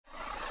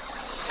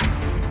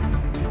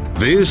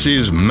This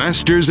is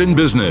Masters in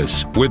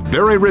Business with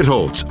Barry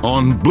Ritholtz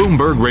on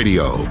Bloomberg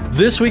Radio.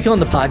 This week on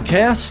the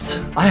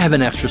podcast, I have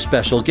an extra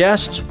special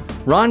guest.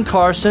 Ron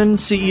Carson,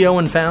 CEO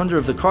and founder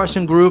of the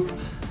Carson Group,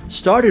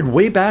 started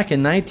way back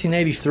in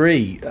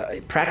 1983,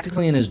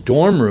 practically in his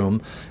dorm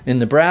room in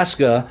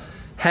Nebraska,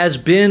 has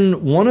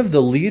been one of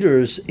the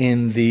leaders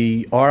in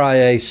the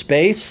RIA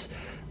space,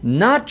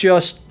 not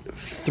just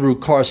through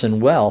Carson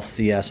Wealth,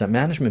 the asset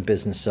management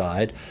business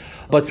side,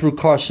 but through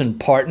Carson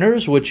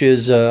Partners, which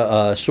is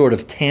a sort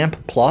of TAMP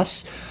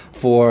plus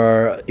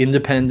for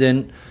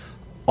independent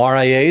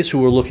RIAs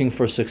who are looking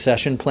for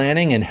succession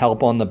planning and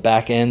help on the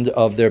back end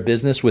of their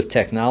business with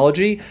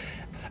technology,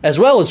 as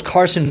well as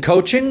Carson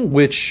Coaching,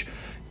 which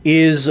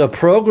is a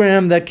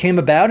program that came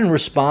about in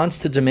response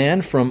to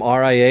demand from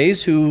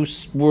RIAs who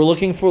were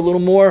looking for a little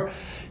more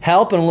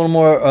help and a little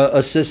more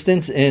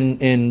assistance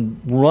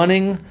in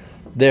running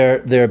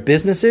their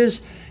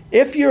businesses.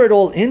 If you're at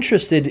all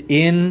interested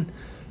in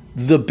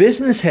the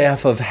business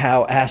half of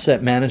how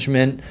asset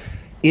management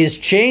is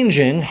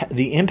changing,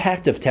 the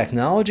impact of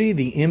technology,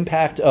 the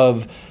impact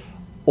of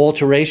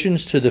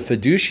alterations to the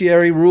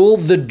fiduciary rule,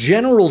 the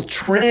general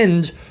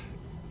trend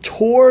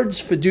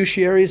towards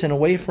fiduciaries and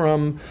away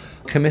from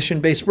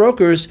commission-based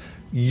brokers,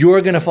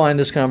 you're going to find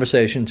this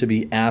conversation to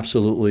be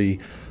absolutely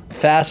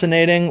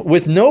fascinating.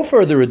 With no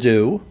further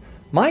ado,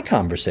 my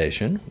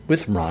conversation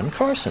with Ron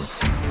Carson.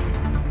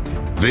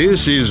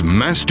 This is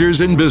Masters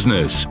in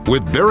Business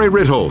with Barry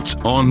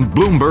Ritholtz on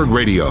Bloomberg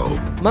Radio.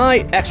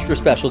 My extra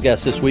special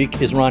guest this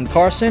week is Ron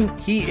Carson.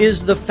 He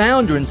is the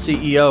founder and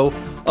CEO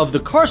of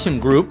the Carson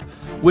Group,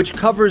 which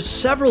covers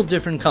several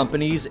different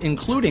companies,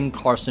 including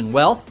Carson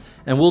Wealth,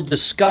 and we'll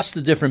discuss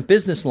the different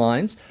business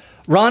lines.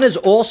 Ron is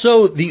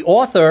also the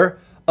author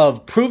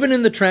of Proven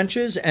in the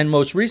Trenches and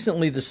most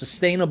recently The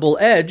Sustainable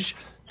Edge,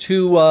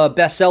 two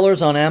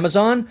bestsellers on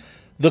Amazon.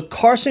 The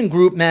Carson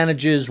Group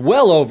manages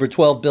well over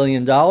 $12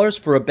 billion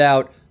for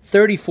about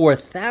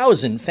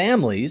 34,000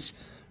 families.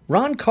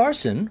 Ron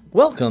Carson,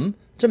 welcome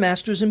to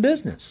Masters in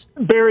Business.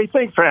 Barry,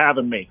 thanks for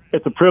having me.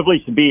 It's a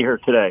privilege to be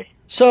here today.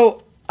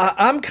 So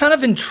I'm kind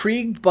of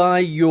intrigued by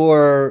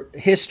your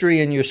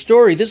history and your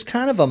story. This is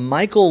kind of a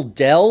Michael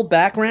Dell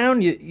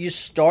background. You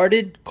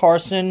started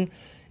Carson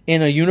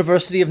in a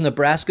University of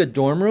Nebraska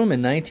dorm room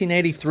in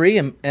 1983.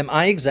 Am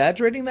I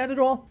exaggerating that at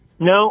all?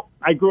 No,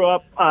 I grew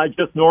up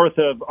just north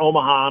of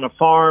Omaha on a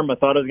farm. I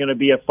thought I was going to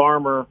be a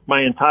farmer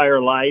my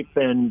entire life.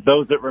 And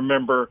those that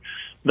remember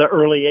the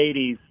early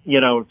 80s,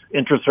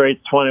 interest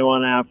rates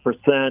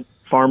 21.5%.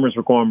 Farmers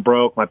were going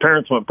broke. My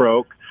parents went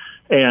broke.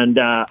 And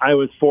I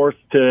was forced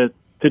to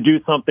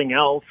do something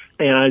else.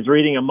 And I was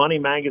reading a Money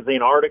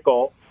Magazine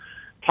article,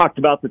 talked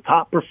about the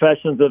top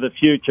professions of the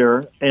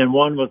future. And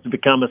one was to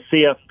become a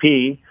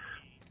CFP.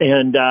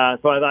 And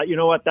so I thought, you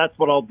know what, that's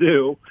what I'll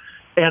do.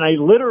 And I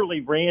literally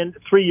ran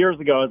 3 years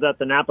ago. I was at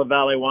the Napa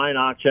Valley Wine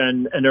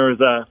Auction, and there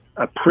was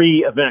a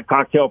pre-event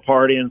cocktail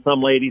party, and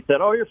some lady said,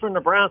 "Oh, you're from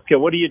Nebraska.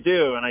 What do you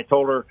do?" And I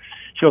told her,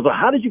 she goes, "Well,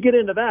 how did you get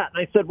into that?"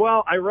 And I said,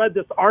 "Well, I read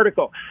this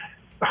article."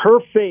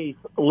 Her face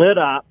lit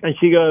up, and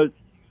she goes,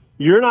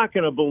 "You're not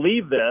going to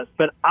believe this,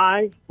 but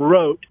I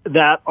wrote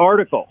that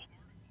article."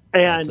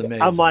 And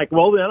I'm like,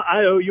 "Well, then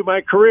I owe you my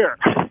career."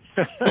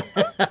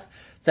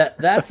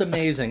 That's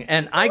amazing.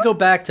 And I go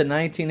back to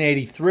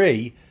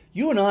 1983.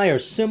 You and I are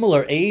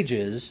similar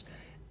ages,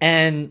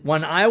 and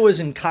when I was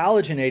in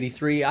college in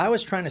 83, I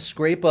was trying to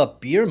scrape up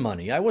beer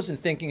money. I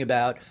wasn't thinking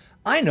about,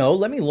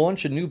 let me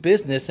launch a new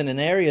business in an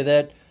area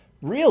that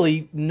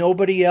really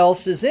nobody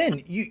else is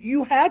in.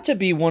 You had to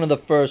be one of the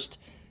first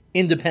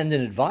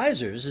independent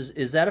advisors.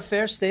 Is that a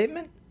fair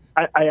statement?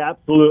 I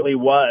absolutely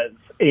was.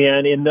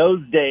 And in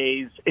those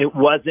days, it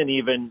wasn't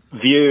even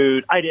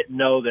viewed. I didn't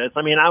know this.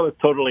 I mean, I was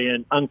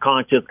totally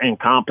unconscious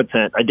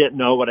incompetent. I didn't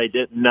know what I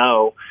didn't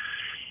know.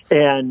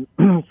 And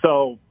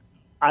so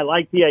I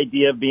liked the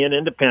idea of being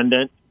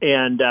independent,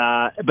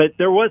 but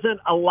there wasn't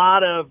a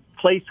lot of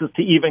places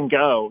to even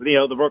go.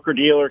 The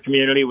broker-dealer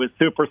community was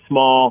super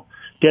small,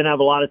 didn't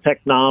have a lot of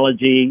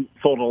technology,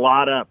 sold a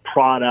lot of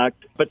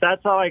product, but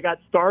that's how I got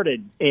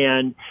started.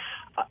 And,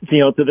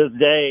 to this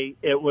day,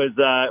 it was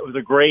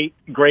a great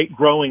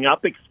growing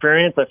up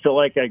experience. I feel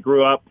like I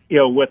grew up,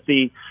 with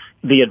the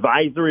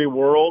advisory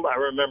world. I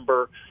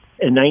remember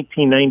in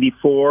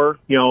 1994,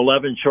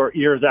 11 short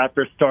years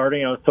after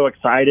starting, I was so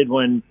excited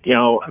when,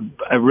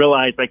 I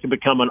realized I could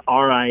become an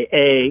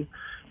RIA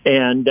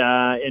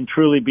and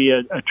truly be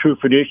a true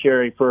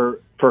fiduciary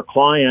for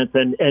clients.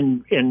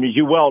 And as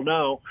you well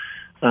know,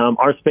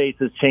 our space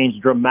has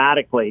changed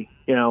dramatically,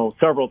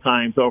 several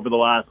times over the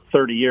last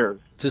 30 years.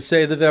 To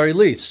say the very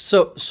least.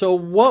 So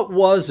what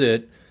was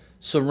it,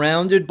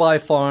 surrounded by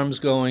farms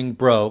going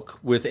broke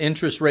with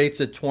interest rates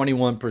at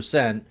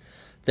 21%,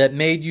 that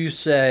made you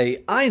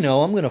say, I'm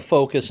going to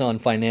focus on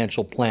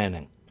financial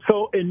planning?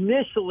 So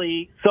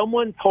initially,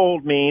 someone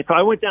told me, so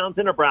I went down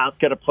to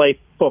Nebraska to play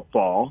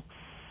football,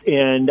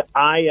 and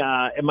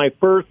in my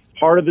first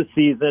part of the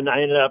season,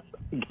 I ended up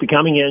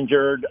becoming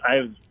injured. I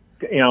was,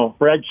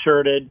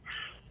 red-shirted,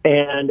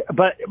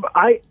 but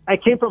I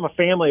came from a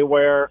family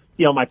where,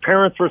 my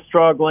parents were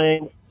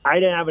struggling. I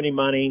didn't have any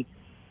money.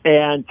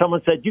 And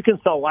someone said, you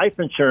can sell life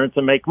insurance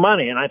and make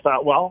money. And I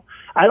thought, well,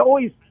 I'd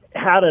always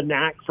had a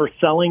knack for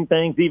selling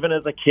things, even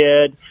as a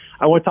kid.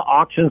 I went to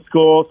auction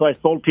school, so I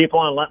sold people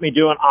on let me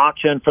do an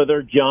auction for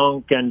their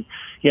junk. And,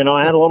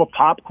 I had a little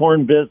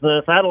popcorn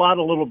business. I had a lot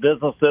of little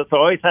businesses, so I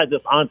always had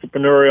this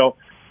entrepreneurial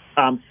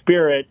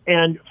spirit.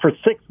 And for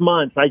 6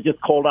 months, I just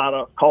called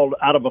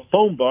out of a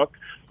phone book.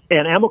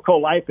 And Amico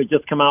Life had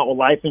just come out with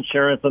life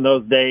insurance in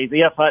those days.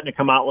 EF Hutton had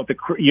come out with the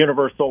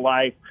Universal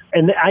Life.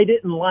 And I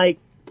didn't like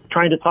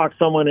trying to talk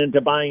someone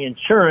into buying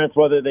insurance,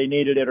 whether they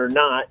needed it or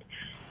not.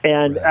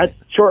 And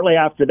shortly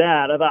after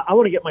that, I thought, I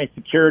want to get my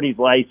securities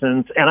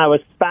license. And I was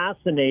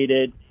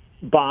fascinated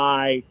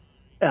by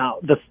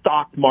the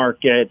stock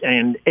market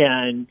and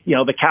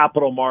the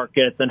capital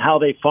markets and how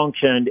they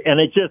functioned. And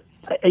it just,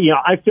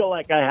 I feel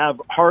like I have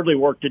hardly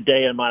worked a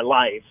day in my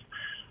life.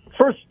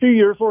 First few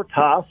years were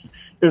tough.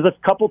 There's a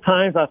couple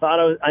times I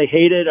thought I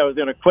hated, I was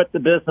going to quit the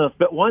business.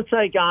 But once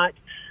I got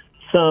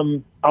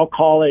some, I'll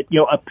call it,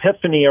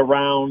 epiphany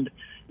around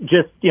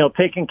just,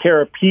 taking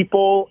care of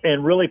people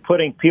and really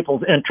putting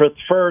people's interests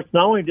first.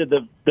 Not only did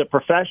the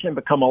profession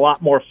become a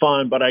lot more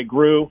fun, but I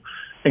grew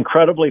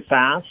incredibly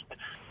fast.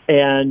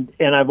 And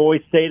I've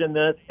always stayed in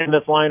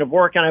this line of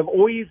work. And I've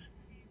always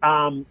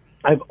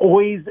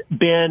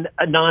been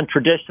a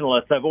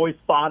non-traditionalist. I've always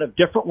thought of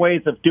different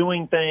ways of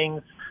doing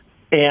things.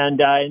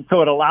 And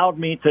so it allowed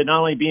me to not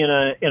only be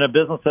in a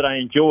business that I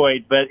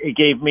enjoyed, but it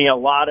gave me a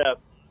lot of,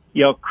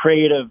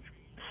 creative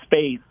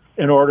space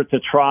in order to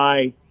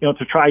try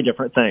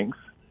different things.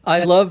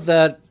 I love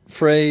that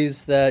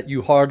phrase that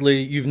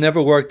you've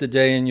never worked a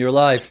day in your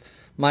life.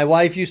 My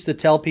wife used to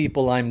tell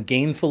people I'm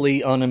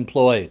gainfully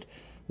unemployed,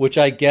 which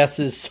I guess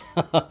is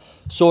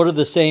sort of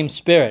the same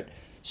spirit.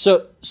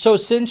 So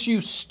since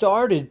you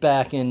started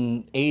back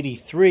in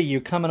 83,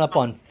 you're coming up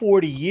on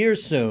 40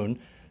 years soon.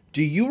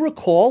 Do you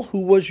recall who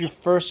was your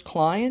first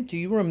client? Do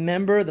you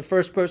remember the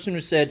first person who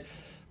said,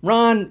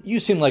 Ron, you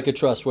seem like a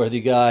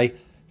trustworthy guy.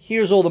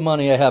 Here's all the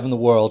money I have in the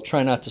world.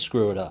 Try not to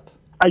screw it up.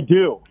 I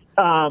do.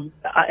 They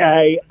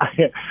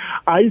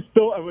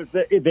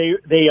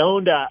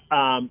owned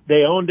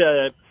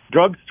a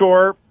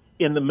drugstore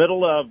in the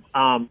middle of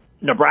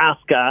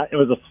Nebraska. It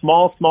was a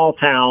small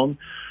town,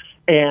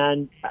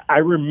 and I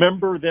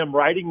remember them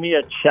writing me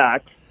a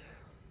check,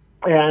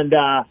 and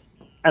I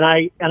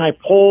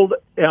pulled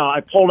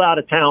out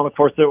of town. Of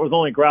course, there was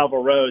only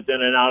gravel roads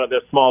in and out of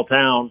this small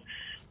town,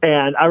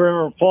 and I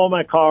remember pulling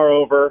my car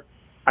over.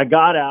 I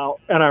got out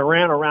and I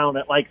ran around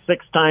it like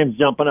 6 times,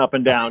 jumping up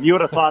and down. You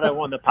would have thought I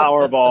won the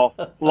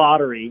Powerball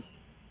lottery.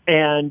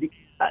 And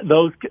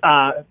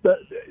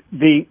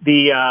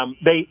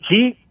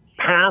he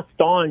passed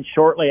on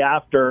shortly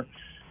after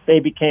they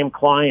became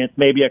clients,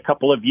 maybe a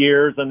couple of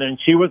years, and then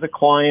she was a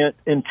client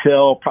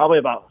until probably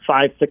about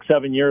 5, 6,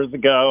 7 years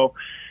ago.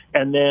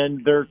 And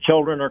then their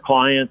children are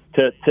clients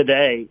to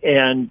today.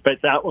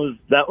 But that was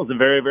the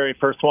very, very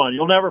first one.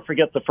 You'll never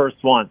forget the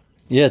first one.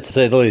 Yeah, to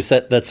say the least,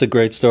 that's a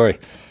great story.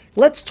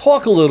 Let's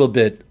talk a little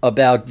bit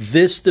about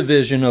this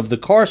division of the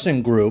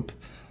Carson Group.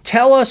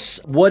 Tell us,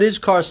 what is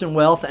Carson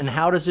Wealth and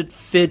how does it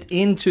fit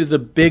into the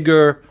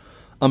bigger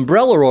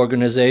umbrella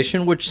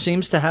organization, which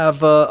seems to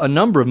have a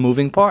number of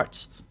moving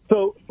parts?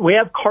 So we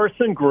have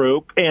Carson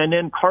Group, and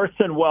then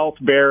Carson Wealth,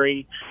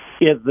 Barry,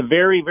 is the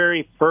very,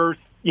 very first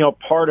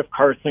part of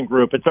Carson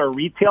Group. It's our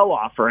retail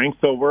offering.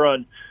 So we're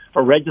a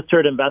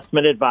registered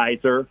investment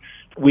advisor.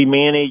 We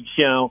manage,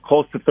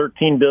 close to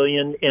 $13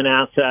 billion in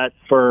assets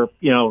for,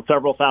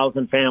 several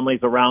thousand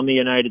families around the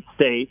United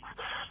States.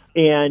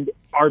 And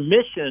our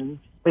mission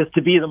is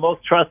to be the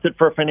most trusted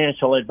for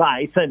financial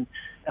advice. And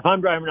if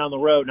I'm driving down the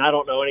road and I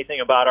don't know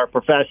anything about our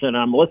profession,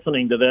 I'm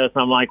listening to this,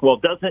 I'm like, well,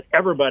 doesn't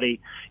everybody,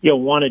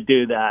 want to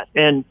do that?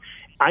 And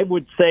I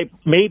would say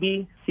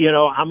maybe, I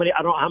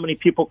don't know how many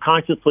people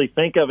consciously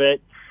think of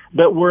it,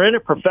 but we're in a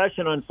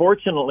profession,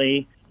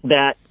 unfortunately,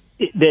 that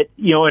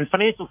in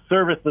financial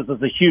services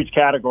is a huge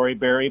category,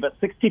 Barry, but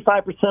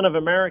 65% of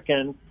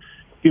Americans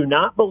do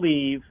not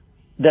believe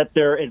that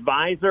their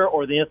advisor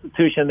or the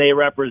institution they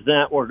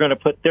represent were going to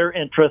put their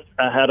interests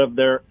ahead of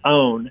their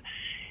own.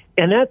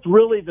 And that's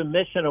really the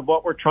mission of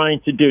what we're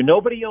trying to do.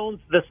 Nobody owns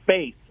the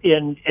space,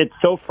 and it's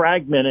so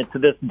fragmented to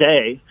this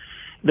day.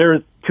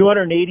 There's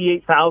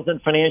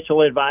 288,000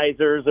 financial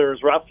advisors.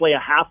 There's roughly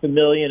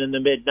 500,000 in the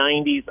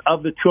mid-90s.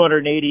 Of the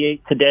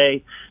 288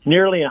 today,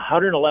 nearly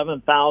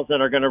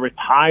 111,000 are going to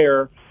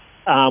retire.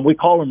 We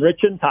call them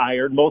rich and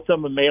tired. Most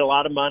of them have made a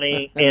lot of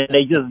money, and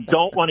they just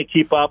don't want to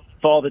keep up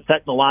with all the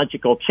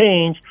technological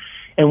change.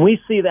 And we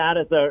see that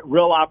as a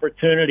real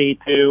opportunity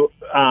to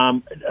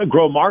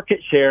grow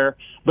market share,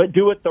 but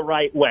do it the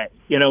right way.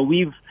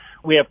 We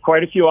have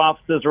quite a few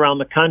offices around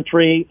the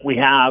country. We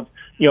have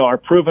our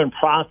proven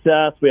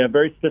process. We have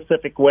very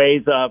specific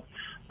ways of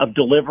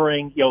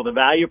delivering, the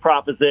value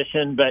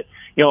proposition. But,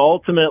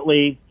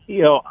 ultimately,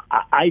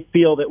 I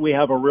feel that we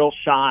have a real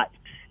shot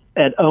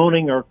at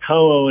owning or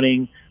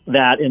co-owning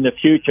that in the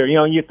future.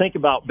 You think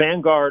about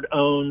Vanguard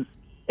owns,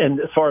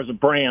 and as far as a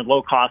brand,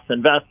 low-cost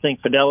investing.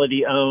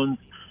 Fidelity owns,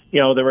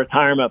 the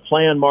retirement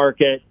plan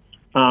market.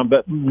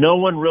 but no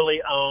one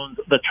really owns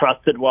the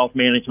trusted wealth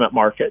management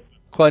market.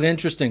 Quite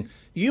interesting.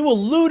 You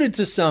alluded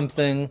to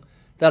something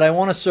that I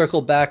want to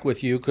circle back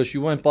with you because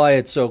you went by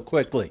it so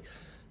quickly.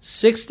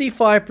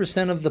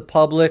 65% of the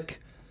public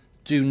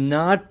do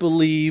not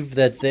believe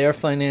that their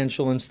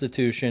financial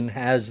institution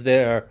has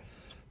their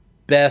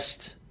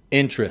best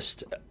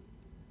interest.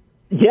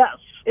 Yes.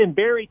 And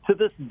Barry, to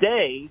this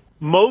day,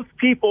 most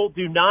people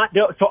do not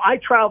know. So I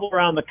travel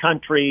around the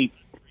country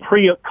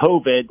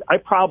pre-COVID. I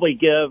probably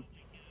give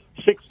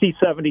 60,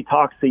 70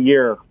 talks a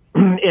year,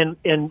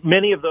 and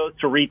many of those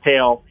to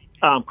retail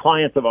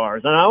clients of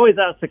ours. And I always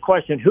ask the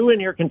question, who in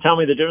here can tell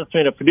me the difference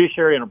between a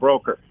fiduciary and a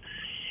broker?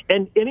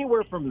 And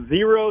anywhere from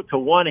 0 to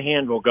 1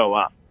 hand will go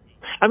up.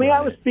 I mean, right.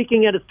 I was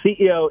speaking at a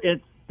CEO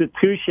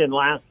institution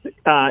last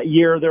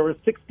year. There were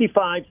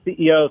 65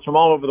 CEOs from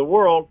all over the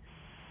world.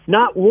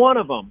 Not one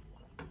of them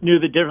knew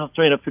the difference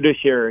between a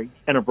fiduciary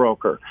and a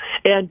broker.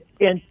 And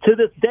to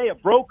this day, a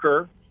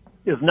broker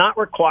is not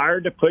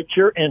required to put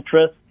your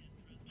interest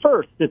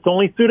first. It's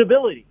only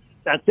suitability.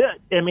 That's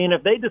it. I mean,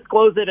 if they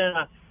disclose it in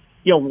a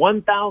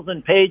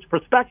 1,000-page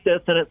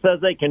prospectus and it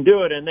says they can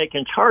do it and they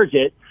can charge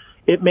it,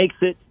 it makes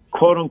it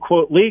quote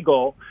unquote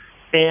legal.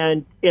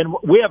 And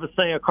we have a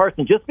saying at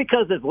Carson, just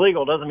because it's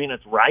legal doesn't mean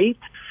it's right.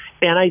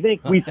 And I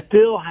think we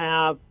still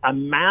have a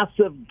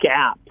massive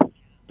gap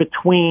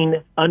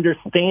between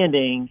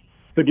understanding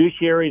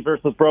fiduciaries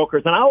versus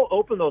brokers. And I'll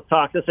open those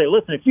talks to say,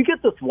 listen, if you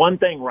get this one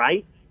thing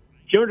right,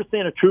 if you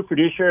understand a true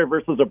fiduciary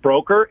versus a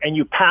broker and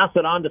you pass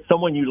it on to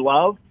someone you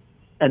love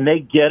and they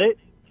get it,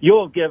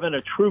 you'll have given a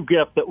true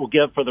gift that will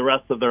give for the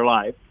rest of their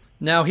life.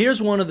 Now,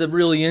 here's one of the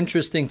really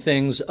interesting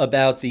things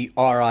about the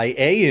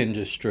RIA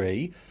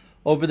industry.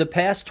 Over the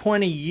past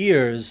 20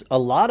 years, a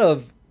lot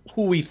of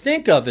who we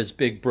think of as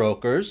big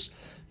brokers,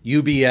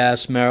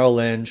 UBS, Merrill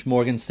Lynch,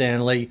 Morgan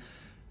Stanley,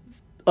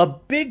 a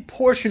big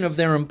portion of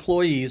their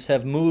employees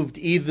have moved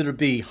either to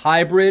be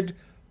hybrid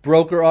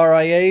broker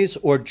RIAs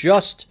or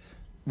just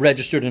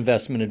registered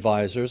investment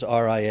advisors,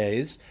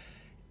 RIAs.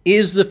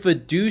 Is the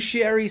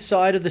fiduciary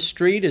side of the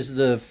street, is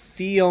the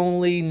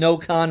fee-only, no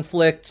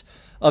conflict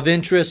of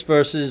interest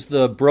versus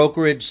the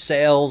brokerage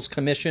sales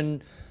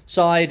commission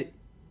side,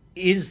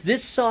 is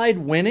this side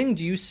winning?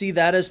 Do you see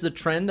that as the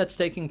trend that's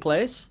taking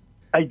place?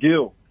 I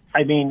do.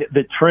 I mean,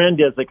 the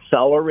trend is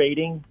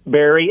accelerating,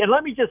 Barry. And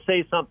let me just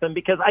say something,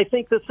 because I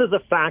think this is a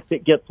fact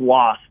that gets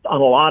lost on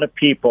a lot of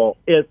people,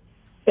 is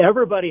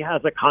everybody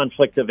has a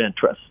conflict of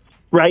interest,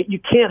 right? You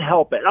can't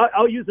help it.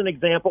 I'll use an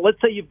example.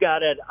 Let's say you've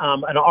got an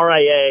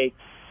RIA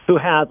who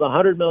has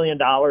 $100 million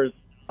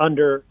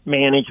under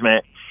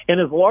management, and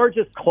his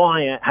largest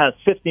client has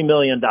 $50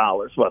 million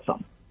with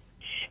him.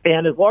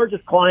 And his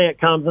largest client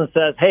comes and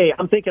says, hey,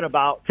 I'm thinking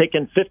about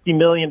taking $50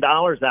 million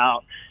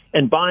out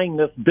and buying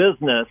this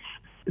business.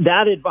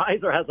 That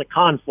advisor has a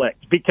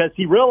conflict because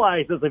he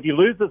realizes if he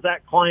loses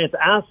that client's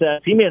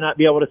assets, he may not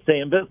be able to stay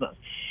in business.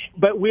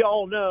 But we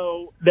all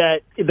know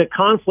that the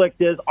conflict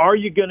is, are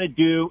you going to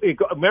do,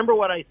 remember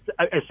what I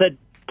said,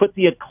 put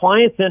the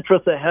client's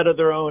interests ahead of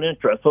their own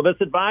interests. So this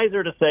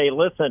advisor to say,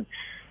 listen,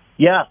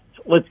 yes,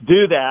 let's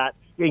do that,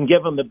 and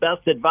give him the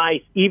best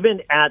advice,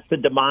 even at the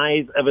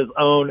demise of his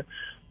own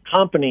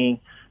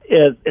company,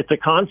 it's a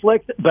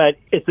conflict, but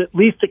it's at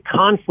least a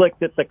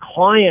conflict that the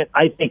client,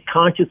 I think,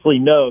 consciously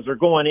knows. Or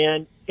going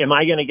in, am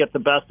I going to get the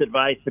best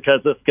advice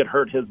because this could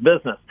hurt his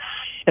business?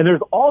 And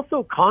there's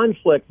also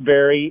conflict,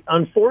 Barry,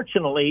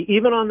 unfortunately,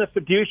 even on the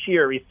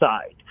fiduciary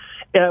side,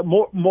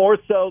 more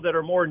so that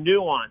are more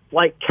nuanced,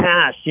 like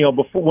cash.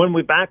 Before when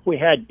we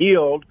had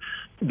yield,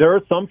 there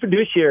are some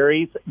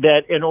fiduciaries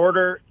that in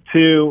order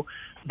to,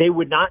 they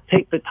would not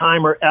take the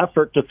time or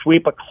effort to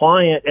sweep a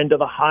client into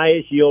the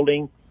highest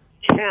yielding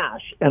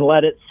cash and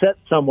let it sit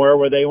somewhere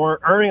where they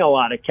weren't earning a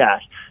lot of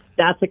cash.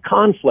 That's a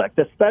conflict,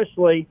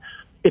 especially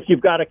if you've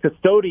got a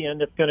custodian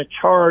that's going to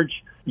charge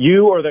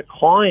you or the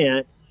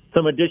client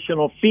some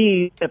additional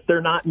fees if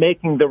they're not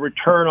making the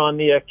return on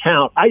the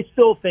account. I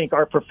still think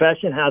our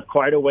profession has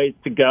quite a ways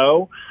to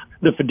go.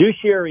 The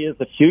fiduciary is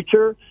the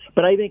future,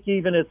 but I think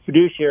even as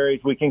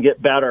fiduciaries, we can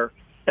get better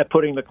at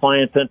putting the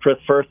client's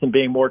interest first and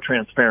being more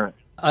transparent.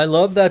 I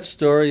love that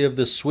story of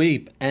the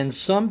sweep. And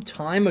some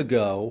time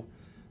ago,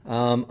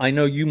 I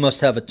know you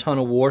must have a ton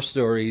of war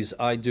stories.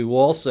 I do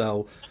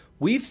also.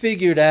 We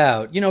figured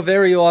out,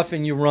 very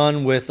often you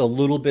run with a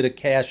little bit of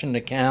cash in the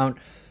account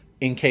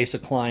in case a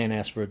client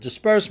asks for a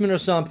disbursement or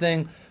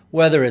something,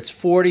 whether it's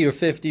 40 or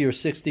 50 or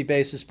 60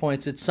 basis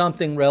points, it's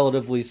something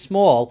relatively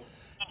small.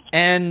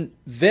 And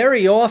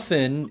very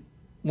often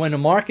when a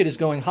market is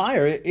going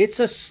higher, it's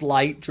a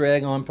slight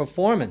drag on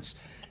performance.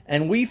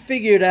 And we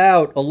figured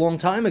out a long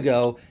time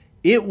ago,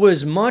 it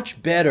was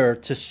much better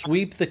to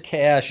sweep the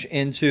cash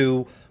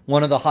into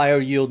one of the higher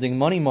yielding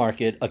money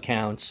market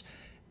accounts.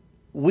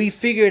 We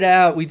figured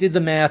out, we did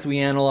the math, we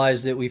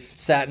analyzed it, we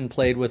sat and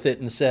played with it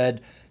and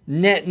said,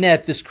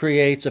 net, this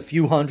creates a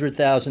few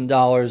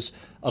 $100,000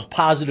 of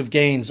positive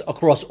gains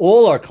across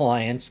all our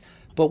clients,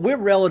 but we're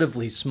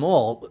relatively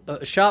small.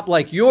 A shop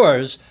like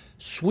yours,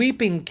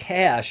 sweeping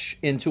cash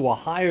into a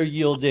higher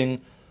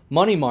yielding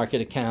money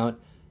market account,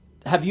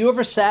 have you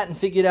ever sat and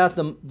figured out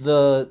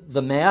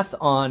the math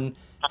on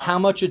how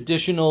much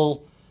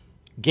additional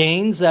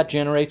gains that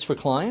generates for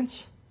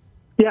clients?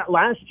 Yeah,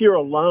 last year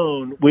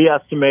alone, we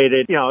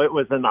estimated, it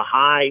was in the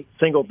high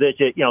single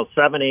digit,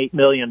 $7-8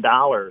 million,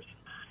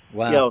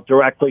 Wow.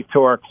 Directly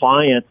to our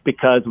clients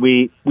because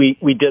we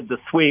did the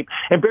sweep.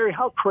 And Barry,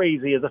 how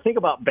crazy is the thing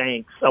about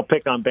banks? I'll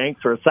pick on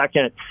banks for a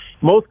second.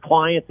 Most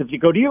clients, if you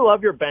go, do you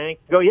love your bank?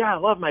 Go, yeah, I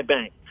love my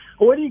bank.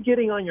 Well, what are you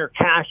getting on your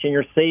cash and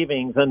your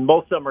savings? And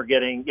most of them are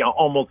getting,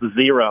 almost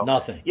zero.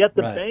 Nothing. Yet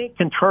the bank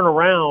can turn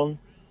around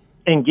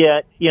and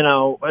get,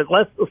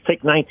 let's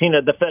take 19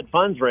 at the Fed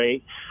funds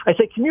rate. I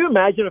said, can you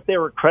imagine if they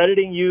were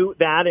crediting you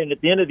that and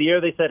at the end of the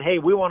year they said, hey,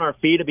 we want our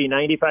fee to be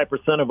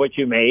 95% of what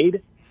you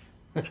made?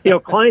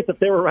 Clients, if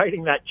they were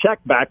writing that check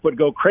back, would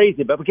go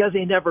crazy. But because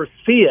they never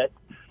see it,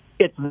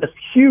 it's this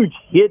huge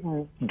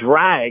hidden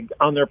drag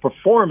on their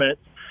performance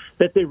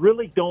that they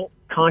really don't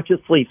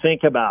consciously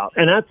think about.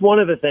 And that's one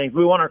of the things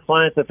we want our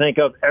clients to think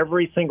of: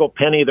 every single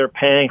penny they're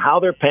paying, how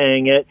they're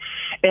paying it.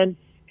 And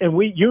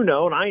we,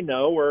 and I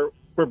know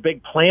we're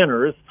big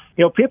planners.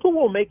 People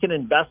will make an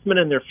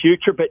investment in their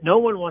future, but no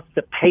one wants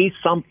to pay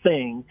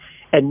something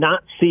and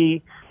not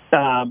see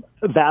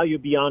value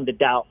beyond a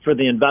doubt for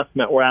the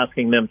investment we're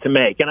asking them to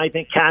make. And I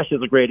think cash is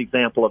a great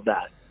example of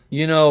that.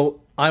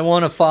 I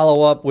want to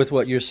follow up with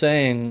what you're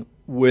saying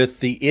with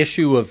the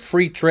issue of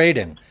free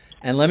trading.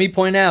 And let me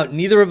point out,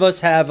 neither of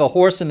us have a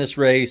horse in this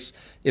race.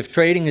 If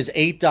trading is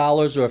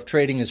 $8 or if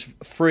trading is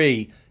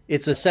free,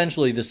 it's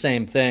essentially the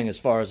same thing as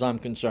far as I'm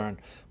concerned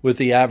with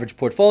the average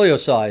portfolio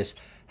size.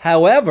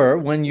 However,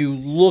 when you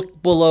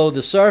look below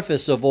the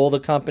surface of all the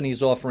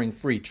companies offering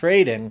free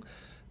trading,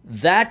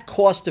 that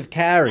cost of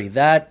carry,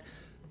 that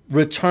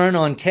return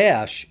on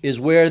cash is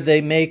where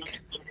they make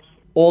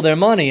all their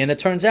money. And it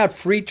turns out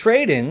free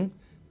trading,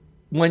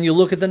 when you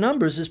look at the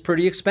numbers, is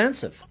pretty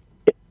expensive.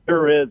 It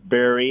sure is,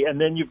 Barry. And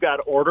then you've got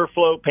order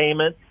flow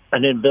payments,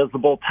 an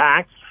invisible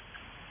tax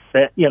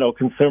that,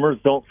 consumers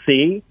don't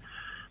see.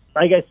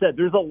 Like I said,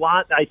 there's a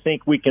lot I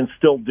think we can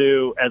still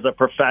do as a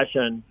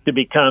profession to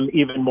become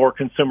even more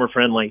consumer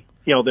friendly,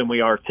 than we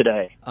are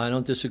today. I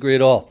don't disagree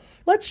at all.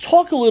 Let's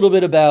talk a little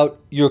bit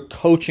about your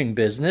coaching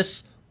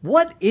business.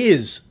 What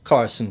is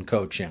Carson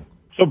Coaching?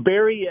 So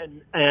Barry,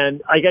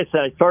 and like I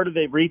said, I started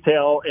at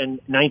retail in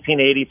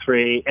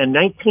 1983. In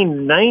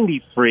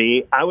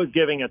 1993, I was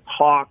giving a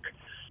talk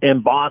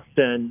in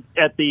Boston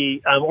at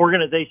the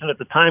organization at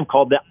the time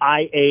called the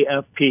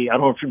IAFP. I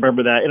don't know if you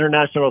remember that,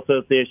 International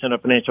Association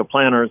of Financial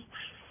Planners.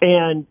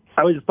 And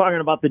I was just talking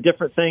about the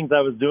different things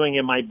I was doing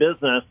in my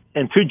business.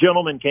 And two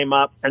gentlemen came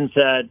up and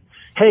said,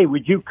 hey,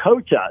 would you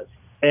coach us?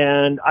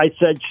 And I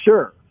said,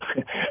 sure.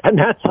 And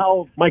that's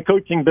how my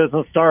coaching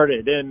business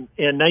started. In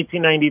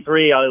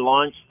 1993, I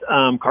launched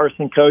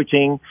Carson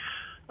Coaching.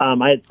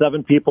 I had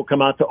 7 people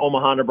come out to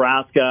Omaha,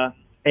 Nebraska.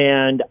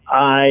 And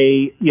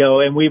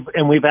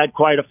we've had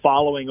quite a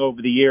following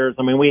over the years.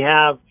 I mean, we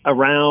have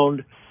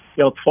around,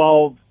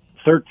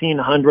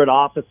 1,300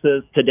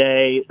 offices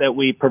today that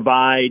we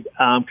provide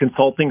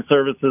consulting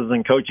services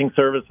and coaching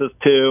services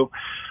to.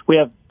 We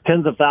have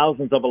tens of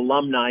thousands of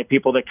alumni,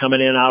 people that come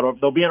in and out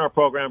of, they'll be in our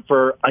program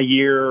for a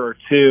year or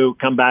two,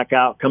 come back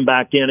out, come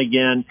back in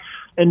again.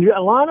 And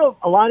a lot of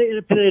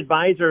independent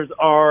advisors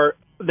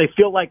they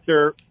feel like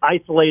they're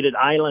isolated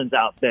islands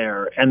out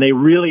there, and they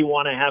really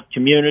want to have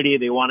community.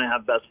 They want to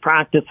have best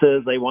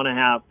practices. They want to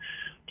have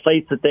a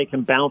place that they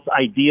can bounce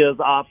ideas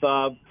off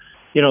of.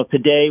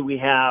 Today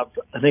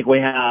I think we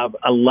have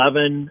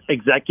 11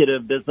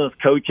 executive business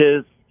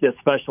coaches that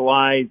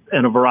specialize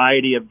in a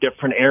variety of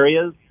different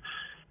areas.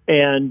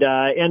 And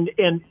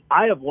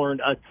I have learned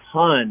a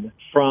ton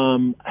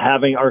from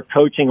having our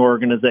coaching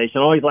organization. I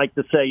always like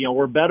to say,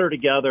 we're better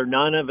together.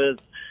 None of us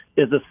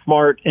is as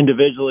smart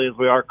individually as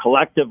we are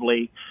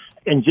collectively.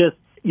 And just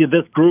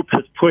this group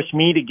has pushed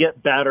me to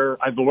get better.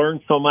 I've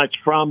learned so much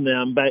from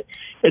them, but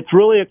it's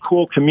really a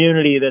cool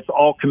community that's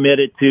all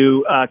committed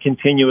to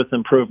continuous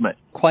improvement.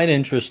 Quite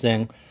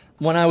interesting.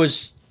 When I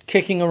was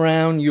kicking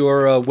around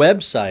your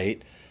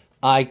website,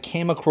 I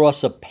came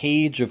across a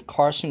page of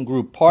Carson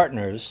Group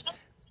partners.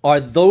 Are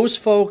those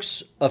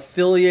folks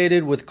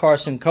affiliated with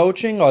Carson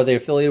Coaching? Are they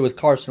affiliated with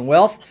Carson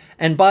Wealth?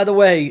 And by the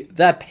way,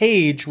 that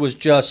page was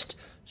just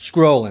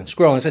scrolling.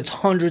 It's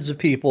hundreds of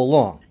people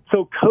long.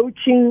 So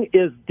coaching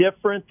is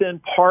different than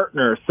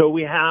partner. So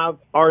we have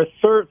our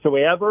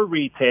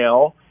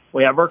retail,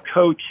 we have our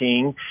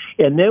coaching,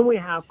 and then we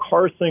have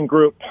Carson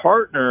Group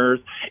partners.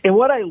 And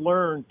what I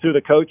learned through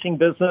the coaching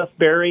business,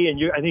 Barry, and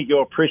I think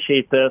you'll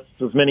appreciate this,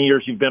 as many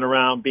years you've been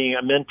around being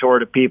a mentor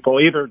to people,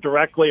 either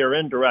directly or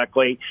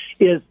indirectly,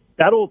 is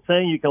that old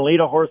saying, you can lead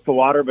a horse to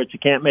water, but you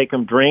can't make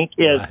them drink,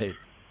 is right.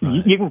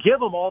 You can give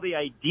them all the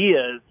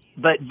ideas,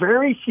 but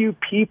very few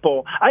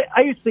people.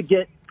 I used to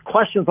get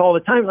questions all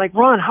the time, like,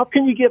 Ron, how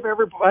can you give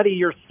everybody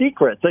your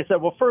secrets? I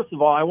said, well, first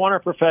of all, I want our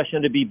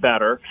profession to be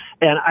better,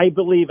 and I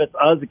believe it's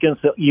us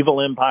against the evil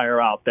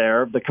empire out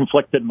there, the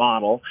conflicted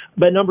model.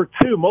 But number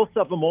two, most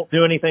of them won't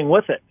do anything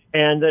with it,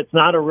 and it's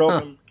not a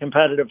real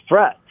competitive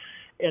threat.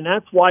 And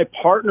that's why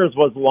Partners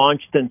was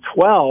launched in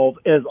 12,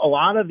 is a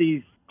lot of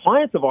these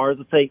clients of ours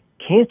would say,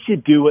 can't you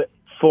do it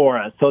for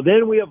us? So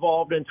then we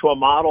evolved into a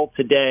model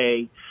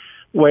today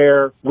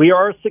where we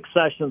are a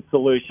succession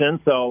solution.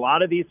 So a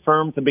lot of these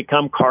firms have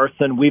become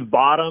Carson. We've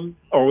bought them,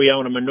 or we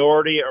own a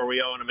minority, or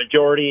we own a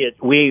majority.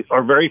 We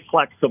are very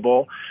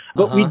flexible,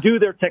 but we do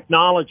their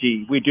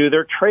technology. We do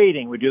their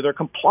trading. We do their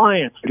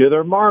compliance. We do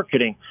their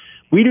marketing.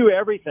 We do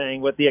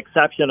everything with the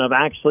exception of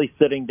actually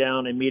sitting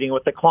down and meeting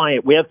with the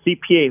client. We have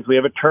CPAs. We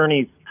have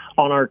attorneys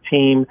on our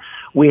team.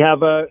 We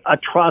have a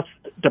trust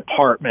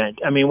department.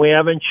 I mean, we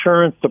have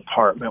insurance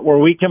department where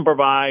we can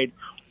provide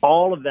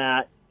all of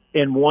that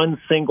in one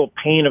single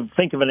pane of,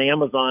 think of an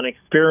Amazon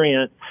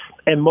experience.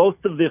 And most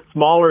of the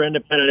smaller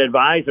independent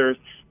advisors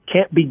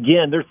can't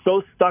begin. They're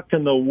so stuck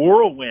in the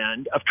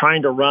whirlwind of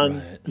trying to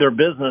run their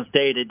business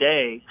day to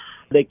day.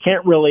 They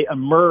can't really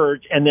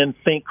emerge and then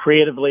think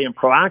creatively and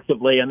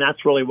proactively. And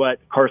that's really what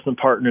Carson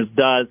Partners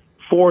does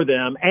for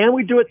them. And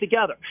we do it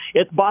together.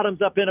 It's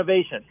bottoms up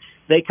innovation.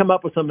 They come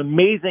up with some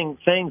amazing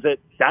things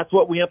that's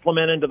what we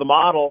implement into the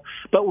model,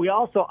 but we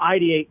also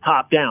ideate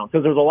top down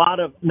because there's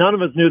none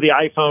of us knew the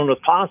iPhone was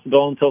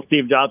possible until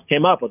Steve Jobs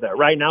came up with it.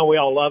 Right now we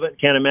all love it.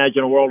 Can't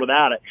imagine a world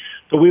without it.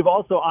 So we've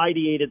also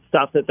ideated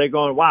stuff that they're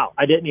going, wow,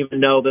 I didn't even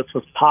know this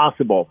was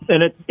possible.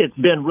 And it's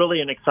been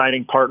really an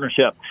exciting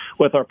partnership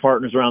with our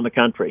partners around the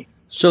country.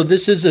 So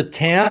this is a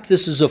TAMP.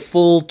 This is a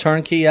full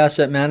turnkey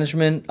asset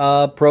management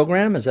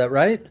program. Is that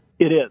right?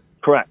 It is.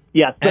 Correct.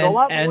 Yes. But a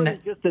lot more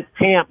than just a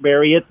TAMP,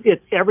 Barry.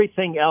 It's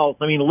everything else.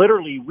 I mean,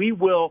 literally, we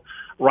will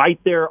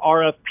write their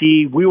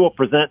RFP. We will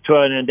present to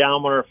an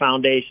endowment or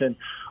foundation.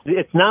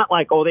 It's not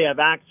like, they have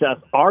access.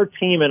 Our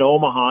team in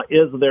Omaha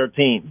is their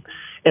team.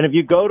 And if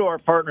you go to our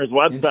partners'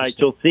 website,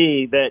 you'll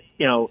see that,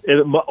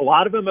 a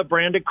lot of them are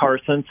branded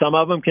Carson. Some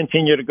of them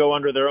continue to go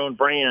under their own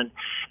brand.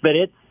 But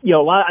it's,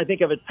 I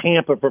think of a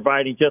Tampa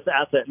providing just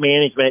asset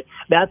management.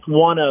 That's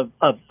one of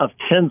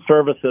 10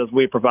 services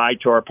we provide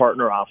to our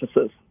partner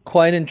offices.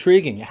 Quite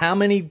intriguing. How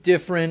many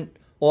different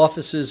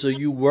offices are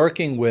you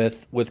working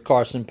with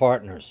Carson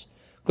Partners?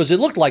 Because it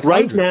looked like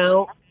right hundreds.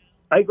 Now,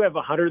 I have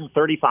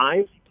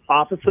 135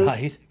 offices.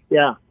 Right.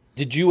 Yeah.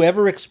 Did you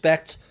ever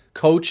expect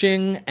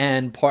coaching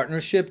and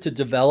partnership to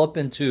develop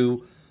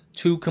into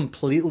two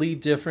completely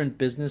different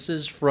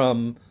businesses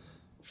from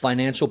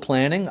financial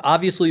planning?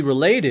 Obviously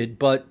related,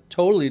 but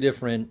totally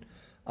different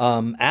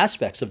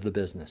aspects of the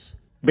business.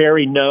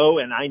 Barry, no,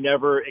 and I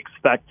never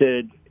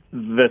expected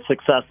the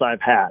success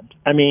I've had.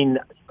 I mean,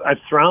 I've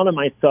surrounded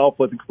myself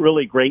with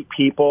really great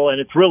people,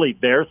 and it's really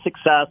their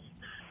success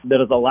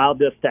that has allowed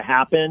this to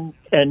happen.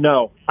 And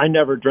no, I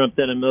never dreamt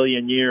in a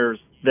million years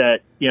that,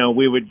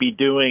 we would be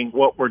doing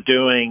what we're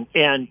doing.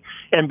 And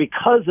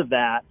because of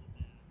that,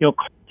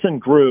 Carson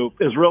Group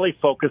is really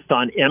focused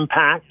on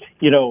impact,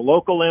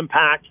 local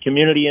impact,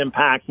 community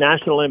impact,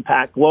 national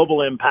impact,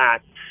 global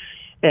impact.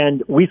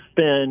 And we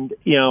spend,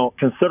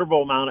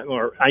 considerable amount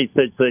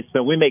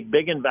we make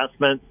big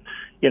investments.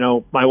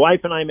 My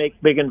wife and I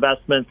make big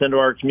investments into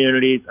our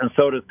communities, and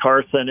so does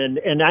Carson.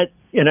 And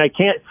I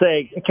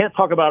can't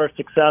talk about our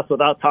success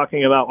without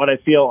talking about what I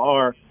feel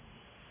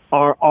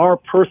our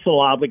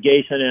personal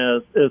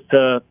obligation is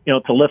to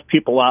lift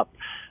people up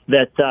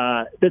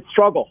that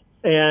struggle.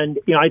 And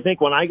I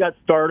think when I got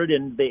started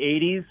in the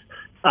 80s,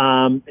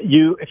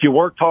 if you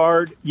worked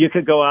hard, you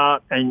could go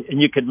out and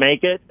you could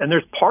make it. And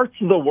there's parts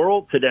of the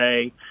world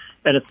today,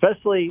 and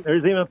especially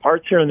there's even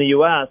parts here in the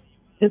U.S.,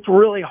 it's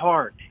really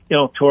hard,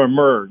 to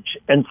emerge.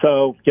 And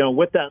so,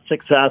 with that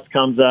success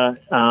comes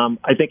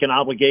I think an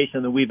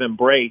obligation that we've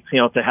embraced,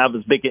 to have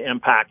as big an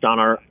impact on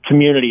our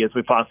community as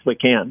we possibly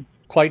can.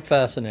 Quite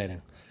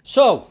fascinating.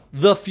 So,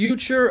 the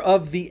future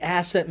of the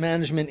asset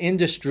management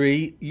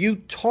industry, you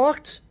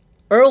talked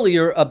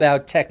earlier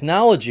about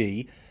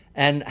technology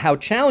and how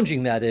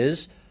challenging that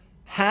is.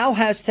 How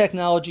has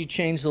technology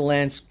changed the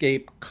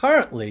landscape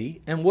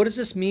currently, and what does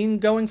this mean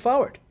going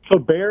forward? So,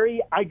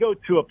 Barry, I go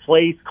to a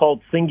place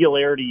called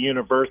Singularity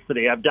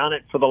University. I've done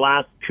it for the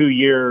last 2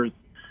 years,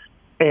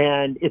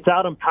 and it's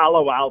out in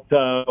Palo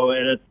Alto,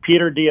 and it's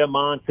Peter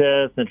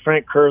Diamandis and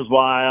Frank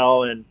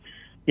Kurzweil and,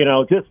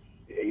 just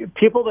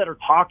people that are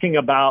talking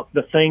about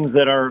the things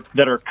that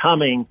are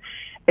coming.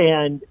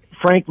 And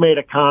Frank made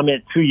a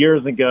comment 2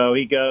 years ago.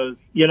 He goes,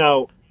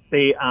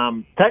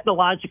 the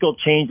technological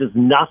change is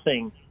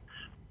nothing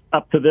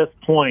up to this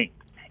point.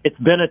 It's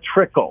been a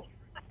trickle,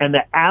 and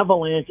the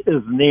avalanche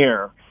is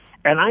near.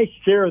 And I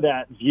share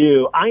that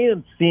view. I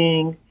am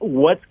seeing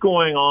what's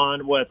going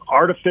on with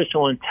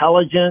artificial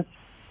intelligence,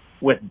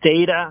 with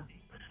data,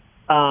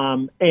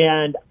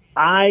 and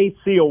I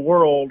see a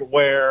world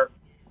where,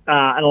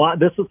 and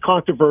this is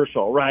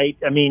controversial, right?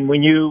 I mean,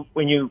 when you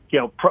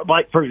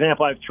like, for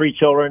example, I have 3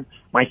 children.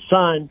 My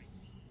son,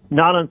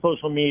 not on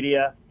social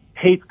media,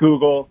 hates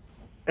Google,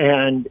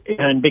 and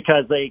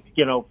because they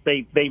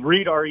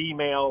read our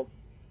emails,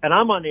 and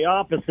I'm on the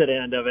opposite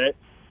end of it.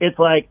 It's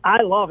like,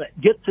 I love it.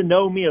 Get to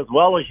know me as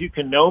well as you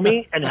can know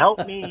me and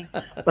help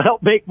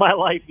make my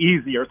life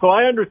easier. So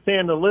I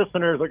understand the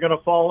listeners are going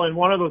to fall in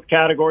one of those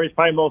categories.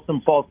 Probably most of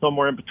them fall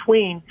somewhere in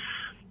between.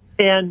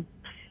 And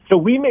so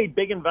we made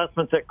big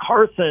investments at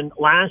Carson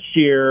last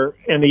year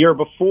and the year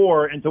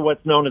before into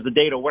what's known as a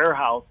data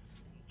warehouse.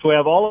 So we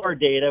have all of our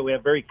data. We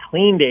have very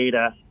clean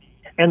data.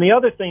 And the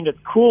other thing that's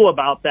cool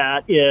about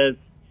that is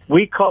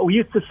we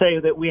used to say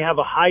that we have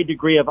a high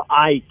degree of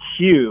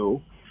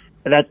IQ,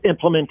 and that's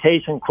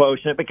implementation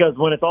quotient, because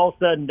when it's all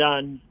said and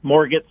done,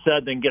 more gets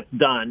said than gets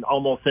done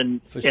almost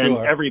in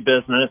every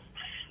business.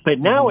 But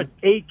now it's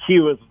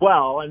AQ as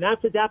well, and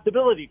that's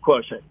adaptability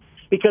quotient,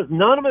 because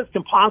none of us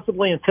can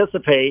possibly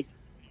anticipate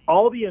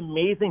all the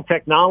amazing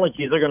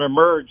technologies that are going to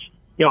emerge,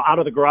 out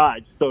of the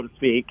garage, so to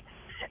speak.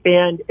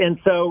 And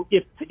so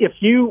if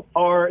you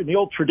are in the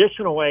old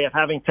traditional way of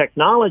having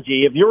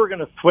technology, if you were going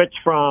to switch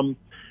from,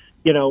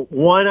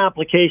 one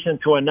application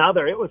to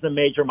another, it was a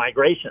major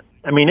migration.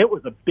 I mean, it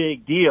was a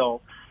big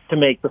deal to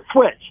make the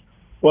switch.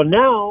 Well,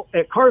 now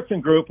at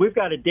Carson Group, we've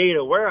got a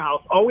data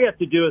warehouse. All we have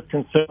to do is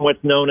consume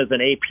what's known as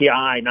an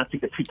API, not to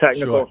get too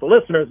technical with the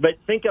listeners, but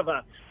think of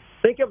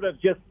it as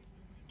just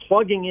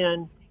plugging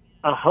in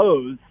a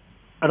hose,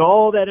 and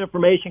all that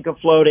information can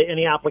flow to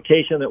any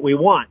application that we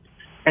want.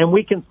 And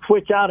we can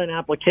switch out an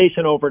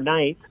application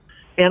overnight.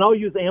 And I'll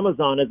use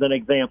Amazon as an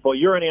example.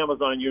 You're an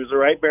Amazon user,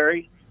 right,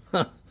 Barry?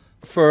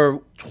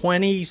 For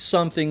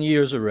 20-something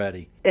years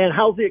already. And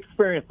how's the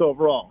experience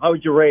overall? How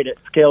would you rate it,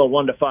 scale of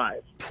 1 to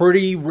 5?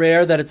 Pretty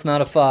rare that it's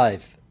not a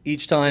 5.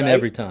 Each time, right?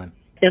 Every time.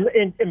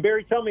 And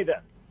Barry, tell me this.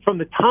 From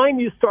the time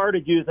you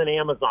started using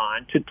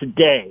Amazon to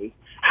today,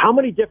 how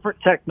many different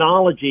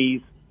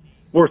technologies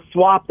were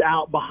swapped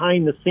out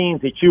behind the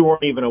scenes that you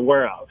weren't even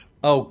aware of?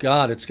 Oh,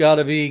 God, it's got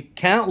to be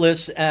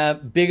countless.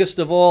 Biggest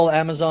of all,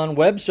 Amazon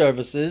Web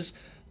Services.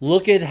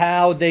 Look at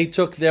how they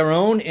took their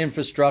own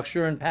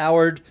infrastructure and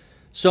powered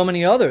so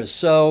many others.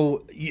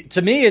 So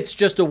to me, it's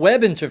just a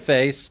web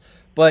interface,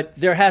 but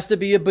there has to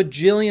be a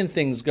bajillion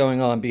things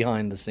going on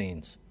behind the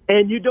scenes.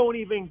 And you don't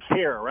even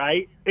care,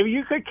 right? I mean,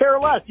 you could care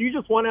less. You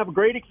just want to have a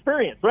great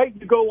experience, right?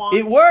 You go on.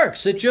 It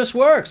works. It just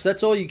works.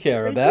 That's all you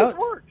care about. It just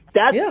works.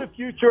 That's the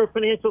future of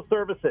financial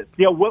services.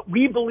 What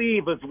we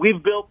believe is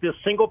we've built this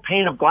single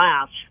pane of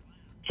glass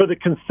for the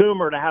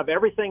consumer to have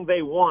everything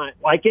they want,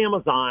 like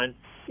Amazon.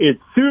 It's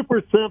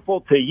super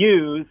simple to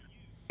use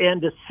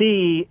and to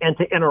see and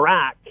to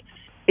interact.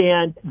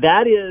 And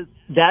that is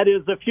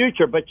the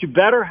future. But you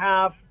better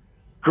have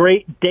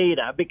great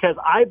data, because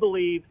I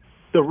believe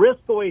the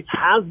risk always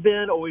has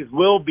been, always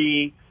will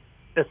be,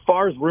 as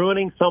far as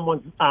ruining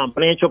someone's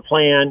financial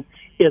plan,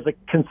 is a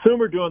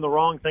consumer doing the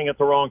wrong thing at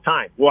the wrong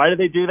time. Why do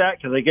they do that?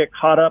 Because they get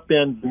caught up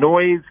in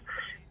noise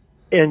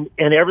and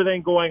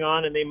everything going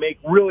on, and they make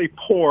really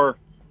poor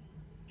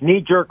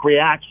knee-jerk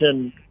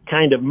reaction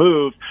kind of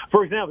moves.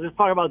 For example, let's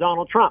talk about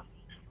Donald Trump.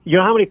 You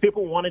know how many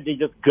people wanted to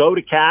just go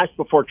to cash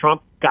before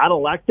Trump got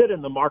elected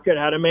and the market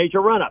had a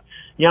major run-up?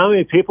 You know how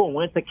many people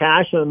went to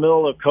cash in the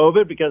middle of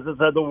COVID because they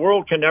said the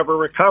world can never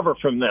recover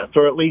from this,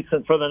 or at least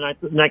for the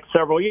next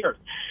several years?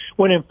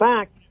 When in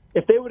fact,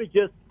 if they would have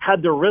just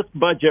had their risk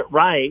budget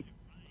right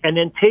and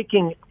then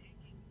taking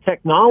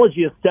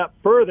technology a step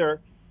further,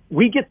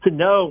 we get to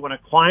know when a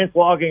client's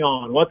logging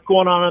on, what's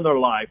going on in their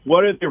life,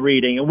 what are they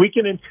reading, and we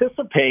can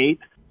anticipate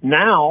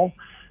now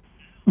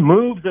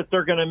moves that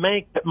they're going to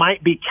make that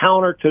might be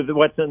counter to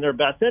what's in their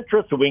best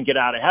interest, so we can get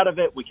out ahead of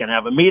it. We can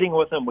have a meeting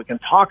with them. We can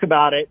talk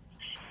about it.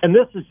 And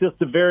this is just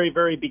the very,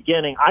 very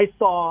beginning. I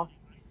saw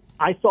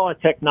a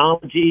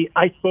technology.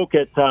 I spoke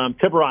at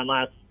Tiburon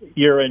last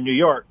year in New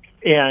York,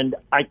 and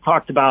I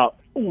talked about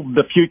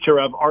the future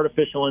of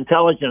artificial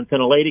intelligence.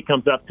 And a lady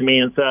comes up to me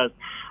and says,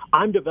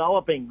 I'm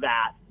developing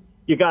that.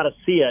 You got to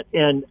see it.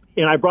 And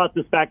I brought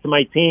this back to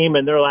my team,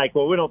 and they're like,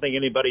 well, we don't think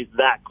anybody's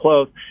that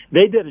close.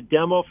 They did a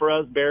demo for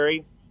us,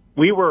 Barry.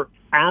 We were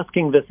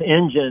asking this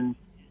engine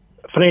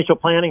financial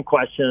planning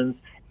questions,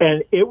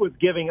 and it was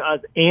giving us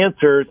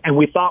answers, and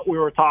we thought we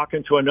were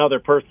talking to another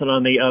person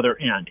on the other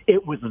end.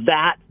 It was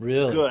that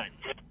good.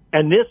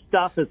 And this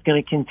stuff is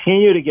going to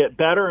continue to get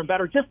better and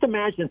better. Just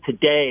imagine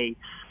today,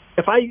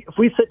 if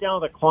we sit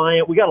down with a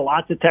client, we got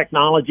lots of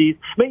technologies.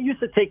 I mean, it used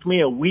to take me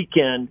a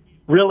weekend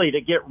really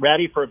to get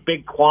ready for a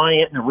big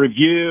client and a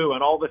review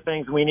and all the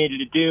things we needed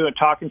to do, and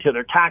talking to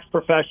their tax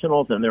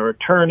professionals and their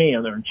attorney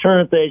and their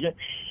insurance agent.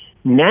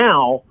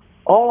 Now,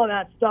 all of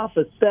that stuff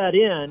is fed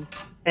in,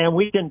 and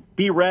we can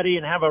be ready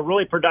and have a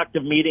really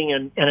productive meeting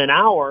in an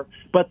hour.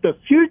 But the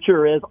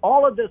future is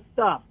all of this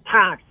stuff,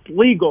 tax,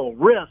 legal,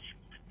 risk,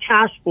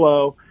 cash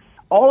flow,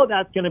 all of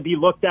that's going to be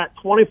looked at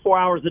 24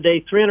 hours a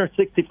day,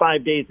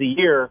 365 days a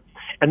year.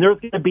 And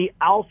there's going to be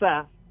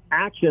alpha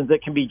actions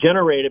that can be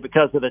generated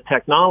because of the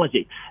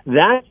technology.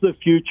 That's the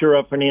future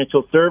of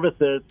financial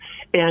services,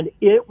 and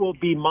it will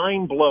be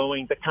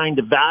mind-blowing the kind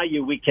of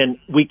value we can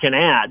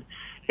add.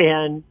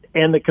 And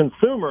the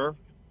consumer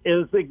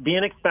is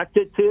being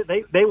expected to,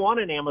 they want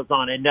an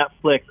Amazon, a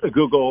Netflix, a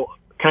Google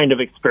kind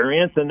of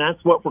experience, and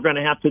that's what we're going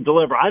to have to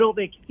deliver. I don't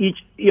think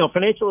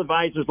financial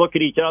advisors look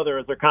at each other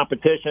as their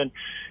competition.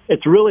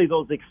 It's really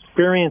those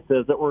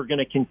experiences that we're going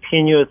to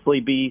continuously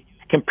be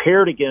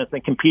compared against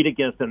and compete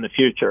against in the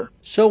future.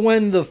 So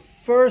when the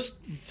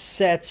first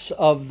sets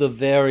of the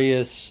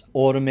various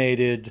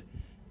automated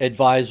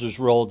advisors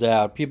rolled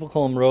out. People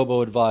call them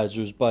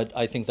robo-advisors, but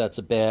I think that's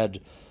a bad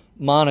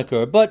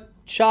moniker. But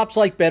shops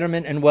like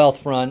Betterment and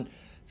Wealthfront,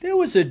 there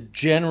was a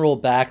general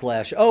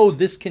backlash. Oh,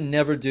 this can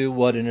never do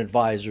what an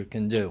advisor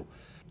can do.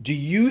 Do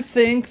you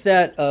think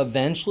that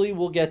eventually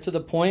we'll get to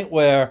the point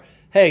where,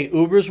 hey,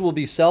 Ubers will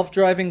be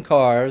self-driving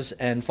cars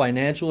and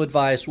financial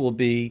advice will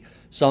be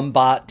some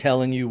bot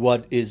telling you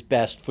what is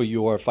best for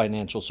your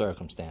financial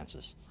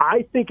circumstances?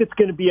 I think it's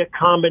going to be a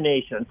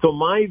combination. So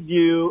my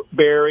view,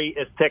 Barry,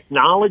 is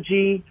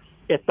technology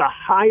at the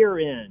higher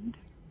end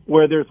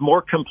where there's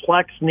more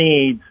complex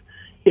needs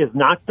is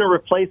not going to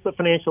replace the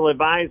financial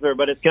advisor,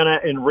 but it's going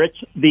to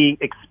enrich the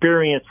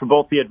experience for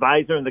both the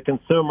advisor and the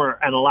consumer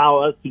and allow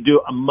us to do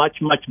a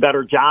much, much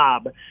better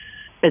job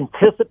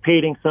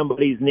anticipating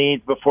somebody's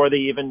needs before they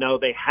even know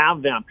they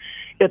have them.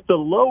 At the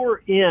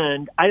lower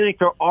end, I think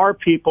there are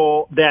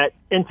people that,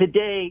 and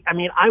today, I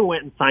mean, I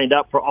went and signed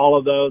up for all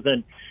of those,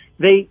 and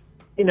they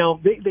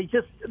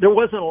just, there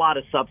wasn't a lot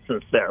of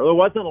substance there. There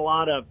wasn't a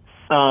lot of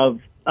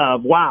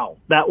wow,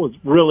 that was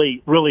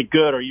really, really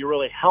good, or you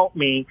really helped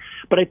me.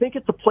 But I think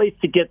it's a place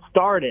to get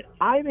started.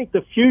 I think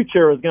the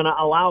future is going to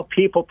allow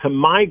people to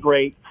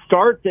migrate,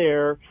 start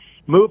there,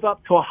 move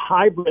up to a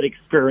hybrid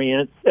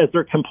experience as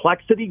their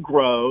complexity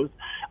grows,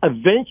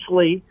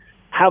 eventually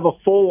have a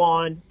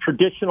full-on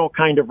traditional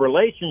kind of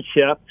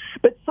relationship.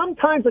 But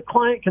sometimes a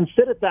client can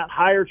sit at that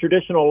higher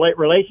traditional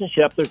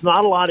relationship. There's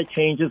not a lot of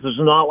changes. There's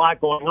not a lot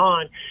going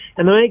on.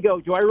 And then they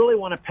go, do I really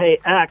want to pay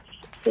X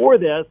for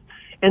this?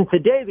 And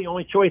today, the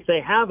only choice they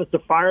have is to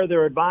fire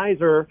their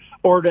advisor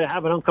or to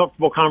have an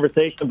uncomfortable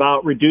conversation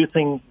about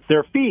reducing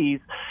their fees.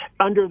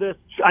 Under this,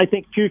 I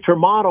think, future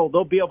model,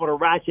 they'll be able to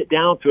ratchet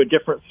down to a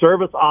different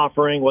service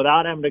offering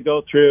without having to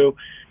go through,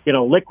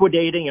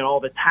 liquidating and all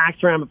the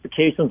tax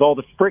ramifications, all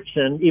the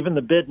friction, even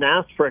the bid and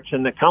ask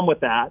friction that come with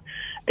that.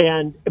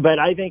 But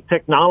I think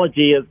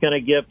technology is going to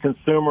give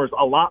consumers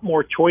a lot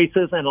more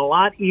choices and a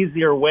lot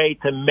easier way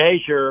to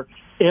measure,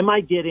 am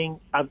I getting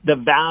the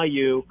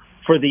value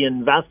for the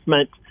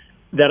investment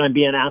that I'm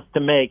being asked to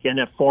make in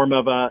a form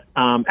of a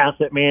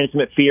asset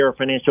management fee or a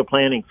financial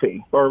planning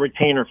fee or a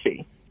retainer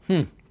fee.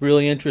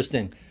 Really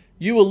interesting.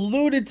 You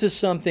alluded to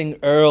something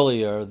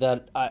earlier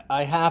that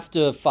I have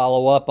to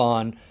follow up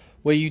on,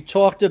 where you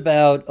talked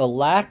about a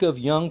lack of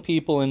young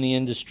people in the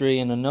industry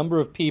and a number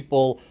of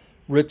people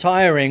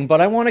retiring.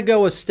 But I want to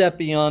go a step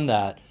beyond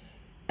that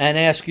and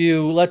ask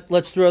you,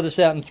 let's throw this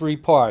out in three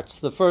parts.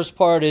 The first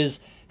part is,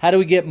 how do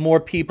we get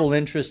more people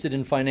interested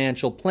in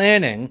financial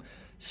planning?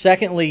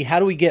 Secondly, how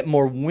do we get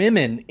more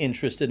women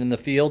interested in the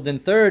field?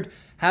 And third,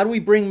 how do we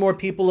bring more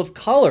people of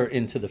color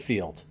into the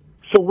field?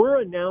 So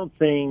we're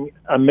announcing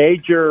a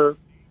major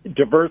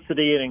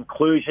diversity and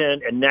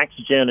inclusion and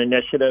next-gen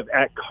initiative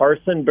at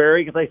Carson,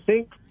 Barry, because I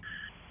think,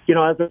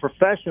 as a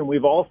profession,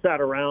 we've all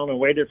sat around and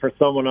waited for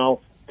someone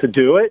else to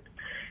do it.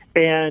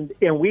 And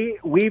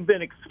we've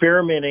been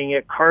experimenting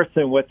at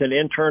Carson with an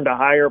intern to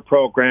hire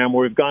program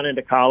where we've gone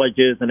into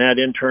colleges and had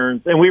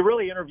interns, and we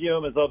really interview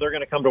them as though they're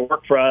going to come to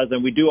work for us,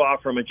 and we do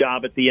offer them a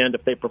job at the end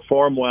if they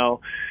perform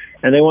well.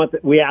 And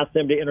we ask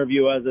them to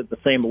interview us at the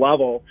same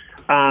level.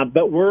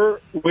 But we're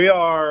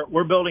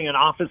building an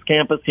office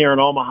campus here in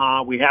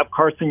Omaha. We have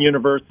Carson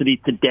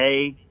University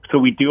today, so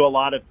we do a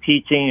lot of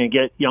teaching and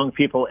get young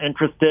people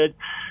interested.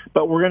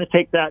 But we're going to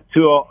take that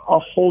to a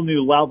whole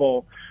new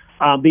level.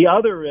 The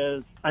other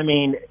is,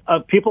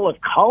 of people of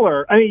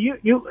color.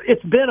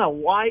 It's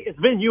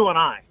been you and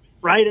I,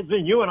 right? It's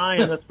been you and I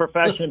in this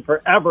profession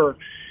forever.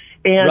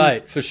 And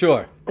right, for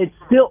sure.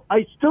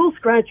 I still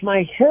scratch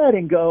my head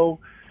and go,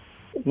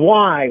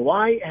 why?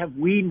 Why have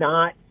we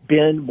not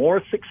been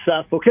more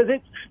successful? Because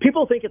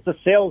people think it's a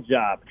sales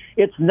job.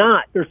 It's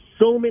not. There's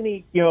so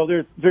many,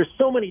 there's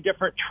so many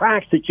different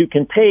tracks that you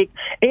can take.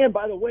 And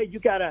by the way, you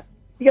got a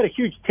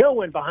huge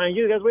tailwind behind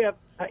you because we have,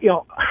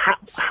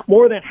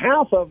 more than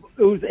half of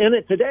who's in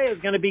it today is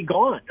going to be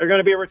gone. They're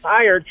going to be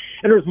retired.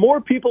 And there's more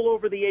people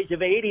over the age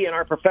of 80 in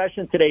our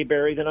profession today,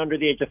 Barry, than under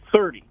the age of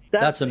 30.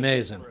 That's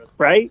amazing.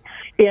 Right?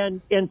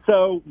 And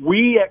so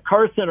we at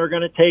Carson are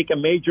going to take a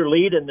major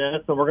lead in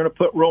this, and we're going to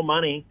put real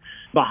money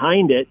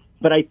behind it.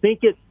 But I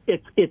think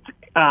it's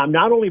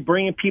not only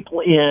bringing people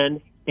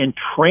in and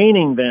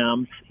training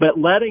them, but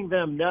letting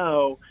them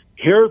know,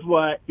 here's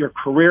what your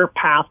career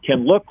path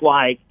can look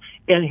like.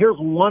 And here's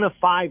one of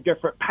 5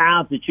 different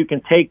paths that you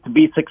can take to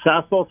be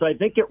successful. So I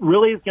think it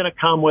really is going to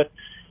come with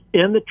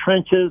in the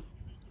trenches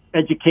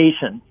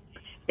education.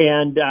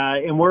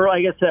 And we're,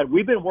 like I said,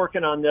 we've been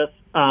working on this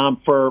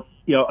for,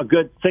 a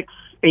good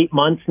 6-8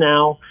 months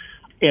now.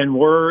 And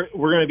we're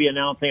going to be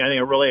announcing, I think,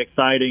 a really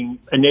exciting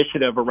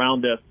initiative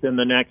around this in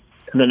the next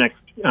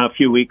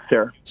few weeks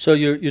here. So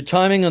your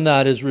timing on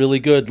that is really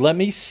good. Let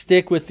me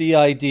stick with the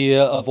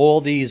idea of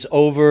all these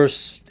over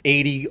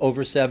 80,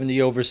 over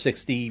 70, over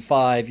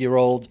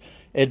 65-year-old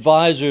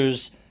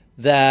advisors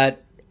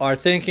that are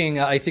thinking,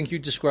 I think you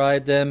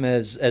described them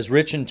as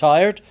rich and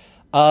tired.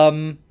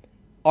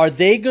 Are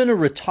they going to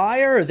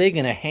retire? Are they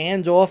going to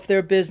hand off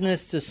their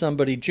business to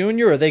somebody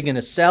junior? Are they going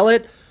to sell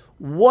it?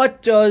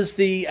 What does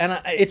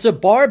and it's a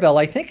barbell.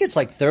 I think it's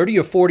like 30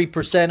 or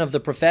 40% of the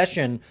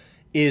profession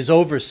is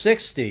over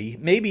 60,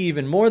 maybe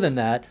even more than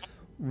that.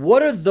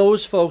 What are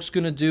those folks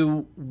going to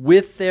do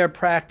with their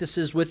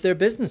practices, with their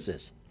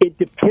businesses? It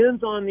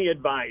depends on the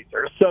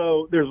advisor.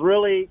 So there's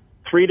really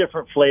three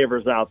different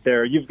flavors out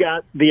there. You've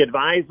got the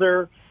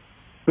advisor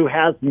who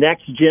has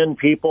next-gen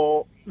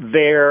people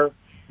there.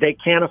 They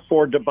can't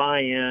afford to buy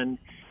in.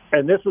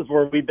 And this is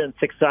where we've been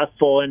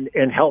successful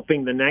in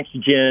helping the next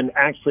gen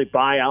actually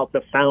buy out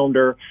the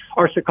founder.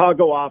 Our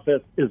Chicago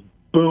office is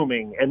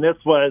booming. And this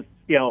was,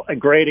 a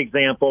great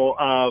example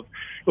of,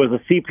 it was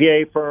a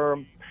CPA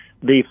firm.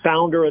 The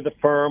founder of the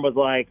firm was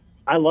like,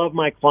 I love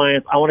my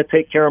clients. I want to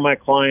take care of my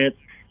clients,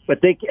 but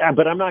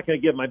I'm not going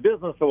to give my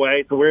business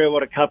away. So we're able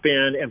to come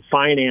in and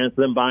finance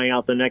them buying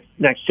out the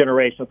next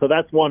generation. So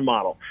that's one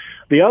model.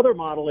 The other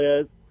model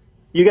is,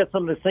 you get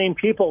some of the same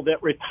people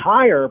that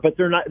retire, but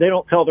they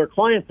don't tell their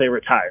clients they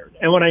retired.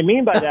 And what I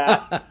mean by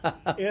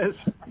that is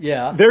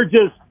they're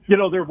just,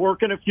 they're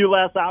working a few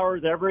less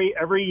hours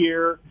every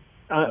year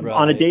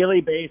on a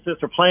daily basis.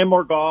 They're playing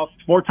more golf,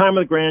 more time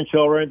with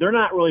grandchildren. They're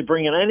not really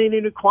bringing any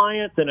new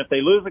clients. And if they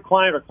lose a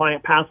client or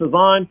client passes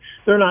on,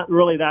 they're not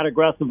really that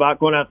aggressive about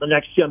going out the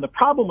next gen. The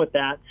problem with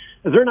that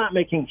is they're not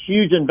making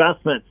huge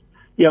investments,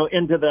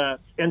 into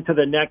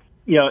the next,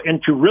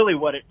 into really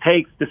what it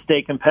takes to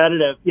stay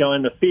competitive,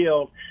 in the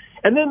field.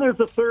 And then there's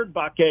a third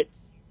bucket,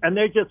 and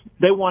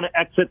they want to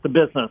exit the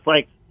business.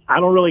 Like,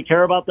 I don't really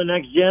care about the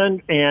next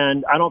gen,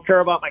 and I don't care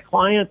about my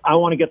clients. I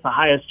want to get the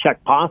highest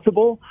check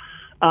possible.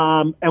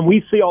 And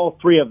we see all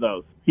three of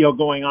those,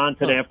 going on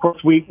today. Of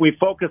course, we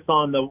focus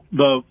on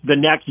the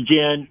next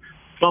gen,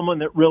 someone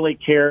that really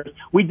cares.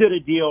 We did a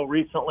deal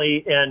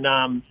recently,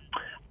 and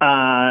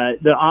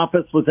the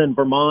office was in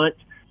Vermont.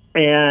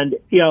 And,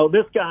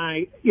 this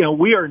guy,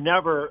 we are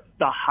never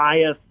the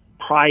highest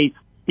price,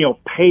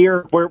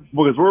 payer because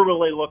we're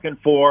really looking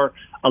for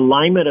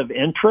alignment of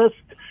interest.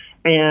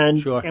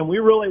 And, and we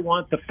really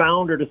want the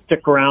founder to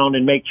stick around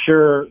and make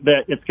sure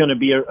that it's going to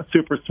be a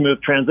super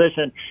smooth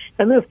transition.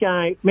 And this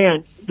guy,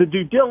 man, the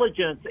due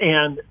diligence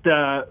and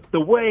the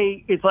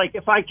way it's like,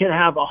 if I could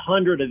have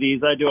 100 of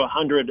these, I do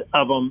 100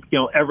 of them,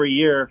 every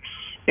year.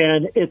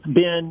 And it's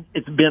been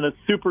a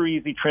super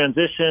easy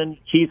transition.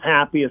 He's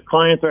happy. His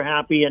clients are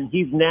happy. And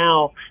he's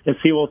now, as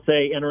he will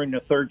say, entering the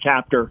third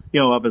chapter,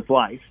 of his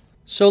life.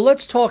 So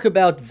let's talk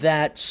about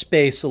that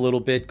space a little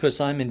bit,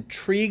 because I'm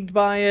intrigued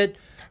by it.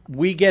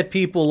 We get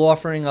people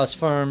offering us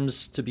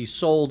firms to be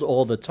sold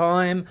all the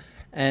time,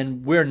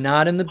 and we're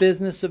not in the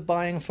business of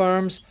buying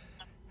firms.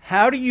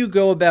 How do you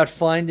go about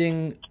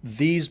finding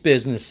these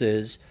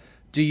businesses?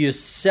 Do you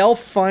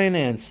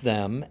self-finance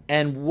them?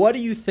 And what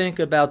do you think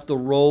about the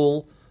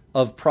role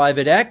of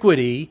private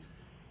equity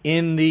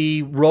in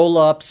the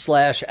roll-up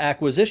 /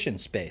 acquisition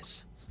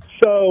space?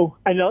 So,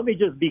 and let me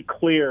just be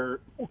clear,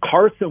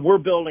 Carson, we're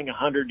building a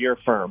 100-year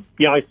firm.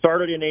 I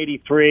started in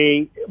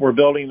 83. We're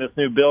building this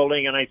new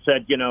building, and I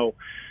said,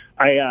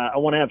 I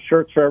want to have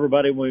shirts for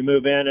everybody when we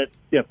move in. It's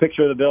a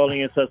picture of the building.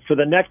 It says for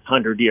the next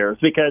 100 years,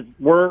 because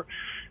we're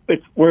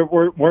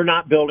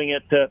not building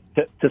it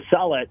to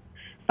sell it.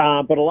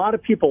 But a lot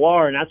of people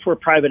are, and that's where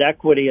private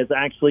equity has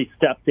actually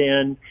stepped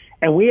in.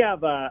 And we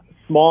have a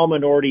small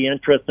minority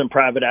interest in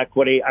private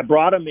equity. I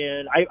brought them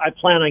in. I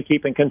plan on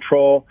keeping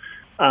control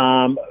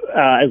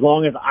as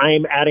long as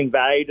I'm adding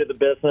value to the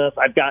business.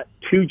 I've got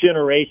 2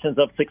 generations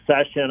of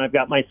succession. I've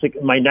got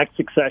my next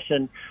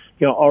succession,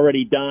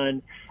 already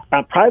done.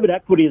 Private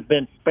equity has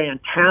been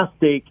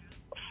fantastic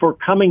for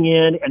coming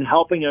in and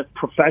helping us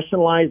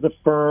professionalize the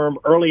firm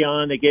early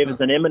on. They gave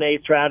us an M&A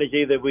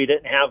strategy that we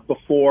didn't have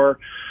before.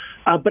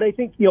 But I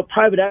think,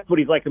 private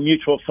equity is like a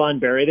mutual fund,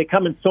 Barry. They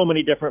come in so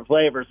many different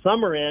flavors.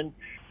 Some are in,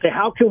 say,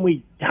 how can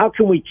we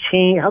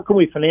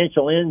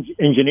financial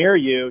engineer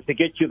you to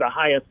get you the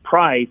highest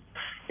price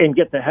and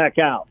get the heck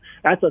out?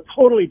 That's a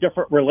totally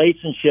different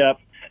relationship.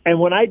 And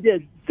when I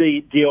did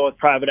the deal with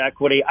private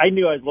equity, I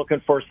knew I was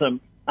looking for some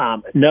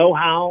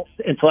know-how,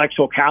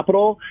 intellectual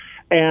capital,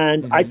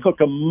 and I took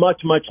a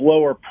much, much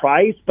lower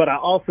price, but I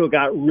also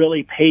got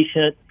really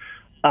patient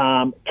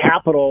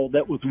capital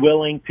that was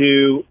willing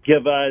to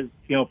give us,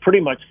 pretty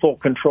much full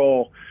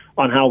control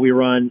on how we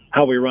run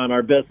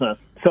our business.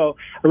 So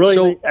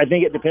I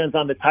think it depends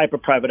on the type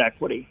of private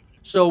equity.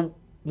 So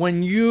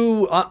when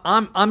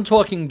I'm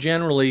talking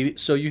generally,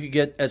 so you could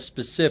get as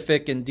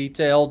specific and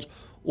detailed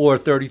or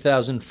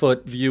 30,000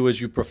 foot view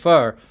as you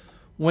prefer.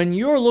 When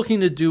you're looking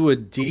to do a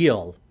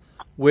deal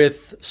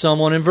with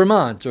someone in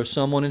Vermont or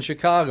someone in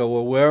Chicago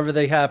or wherever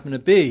they happen to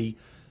be,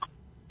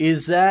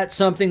 is that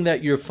something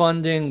that you're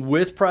funding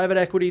with private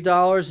equity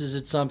dollars? Is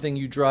it something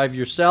you drive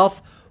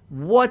yourself?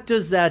 What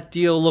does that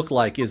deal look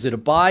like? Is it a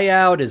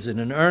buyout? Is it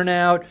an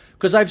earnout?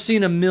 Because I've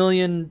seen a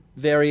million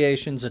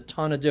variations, a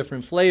ton of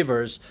different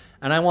flavors,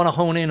 and I want to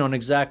hone in on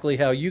exactly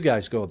how you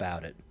guys go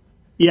about it.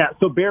 Yeah,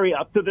 so Barry,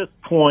 up to this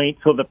point,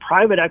 so the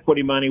private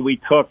equity money we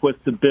took was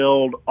to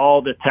build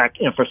all the tech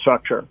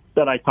infrastructure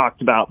that I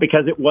talked about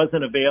because it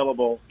wasn't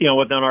available,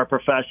 within our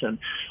profession.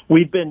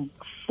 We've been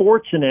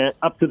fortunate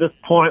up to this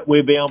point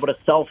we've been able to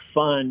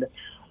self-fund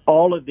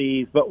all of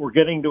these, but we're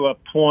getting to a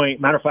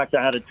point. Matter of fact,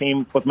 I had a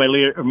team with my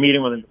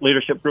meeting with a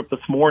leadership group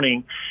this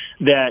morning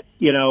that,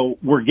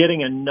 we're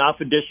getting enough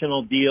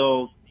additional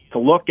deals to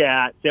look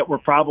at that we're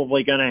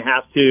probably going to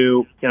have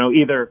to,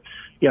 either,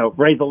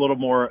 raise a little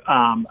more,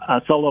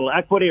 sell a little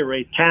equity or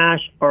raise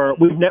cash, or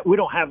we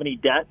don't have any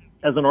debt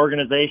as an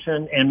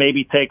organization, and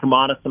maybe take a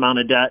modest amount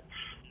of debt,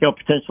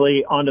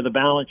 potentially onto the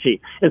balance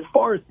sheet. As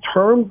far as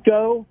terms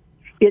go,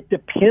 it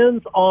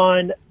depends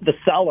on the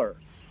seller.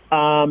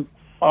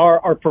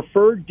 Our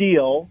preferred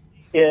deal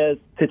is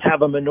to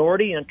have a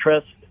minority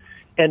interest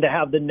and to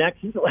have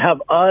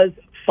us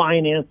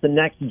finance the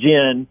next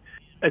gen.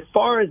 As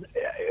far as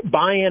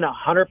buying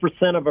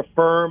 100% of a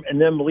firm and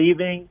them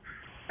leaving,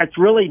 it's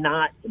really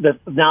not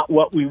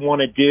what we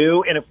want to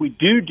do. And if we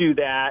do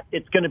that,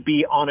 it's going to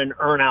be on an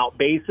earn-out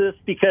basis,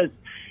 because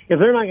if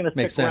they're not going to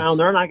stick around,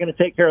 they're not going to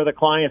take care of the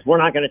clients, we're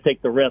not going to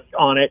take the risk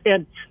on it.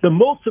 And the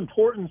most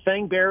important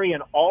thing, Barry,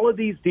 in all of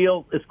these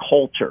deals is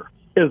culture.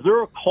 Is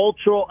there a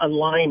cultural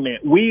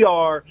alignment? We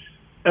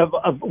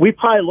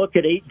probably look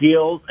at 8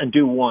 deals and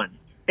do 1.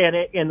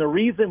 And the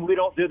reason we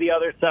don't do the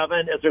other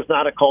 7 is there's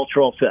not a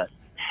cultural fit.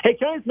 Hey,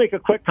 can I just make a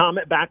quick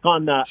comment back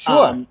on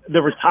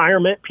the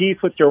retirement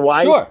piece with your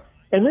wife? Sure.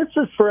 And this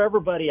is for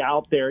everybody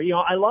out there.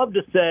 I love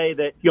to say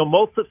that,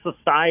 most of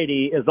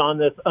society is on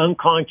this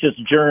unconscious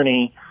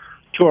journey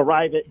to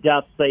arrive at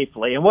death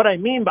safely. And what I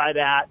mean by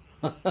that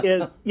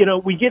is,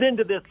 we get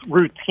into this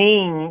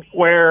routine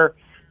where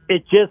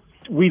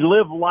we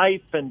live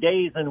life and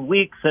days and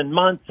weeks and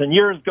months and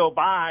years go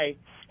by.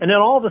 And then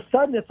all of a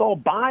sudden it's all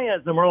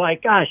biased, and we're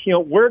like, gosh,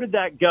 where did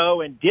that go?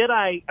 And did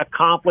I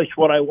accomplish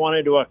what I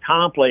wanted to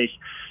accomplish?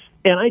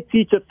 And I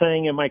teach a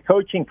thing in my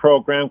coaching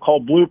program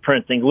called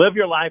blueprinting. Live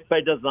your life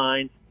by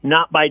design,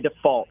 not by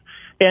default.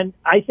 And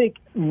I think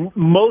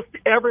most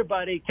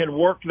everybody can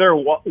work their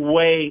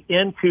way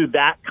into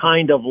that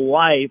kind of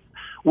life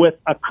with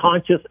a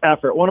conscious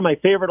effort. One of my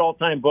favorite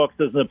all-time books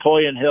is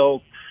Napoleon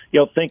Hill's,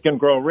 Think and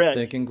Grow Rich.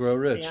 Think and Grow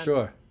Rich,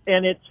 sure.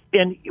 And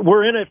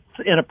we're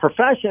in a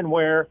profession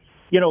where,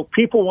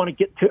 people want to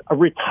get to a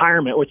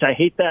retirement, which I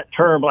hate that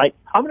term. Like,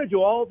 I'm going to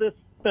do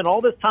spend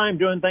all this time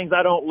doing things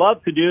I don't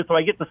love to do, so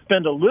I get to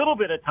spend a little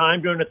bit of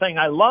time doing the thing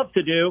I love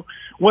to do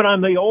when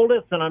I'm the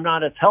oldest and I'm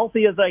not as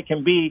healthy as I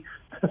can be.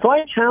 So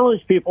I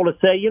challenge people to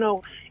say,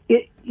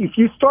 if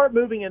you start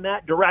moving in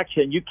that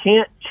direction, you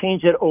can't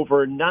change it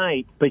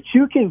overnight, but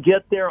you can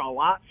get there a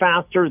lot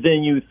faster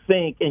than you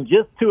think. And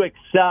just to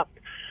accept,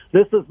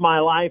 this is my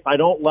life, I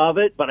don't love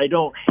it, but I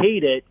don't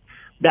hate it,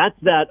 that's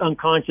that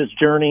unconscious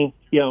journey,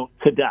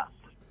 to death.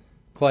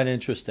 Quite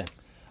interesting.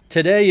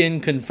 Today, in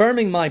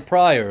confirming my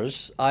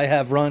priors, I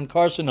have Ron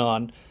Carson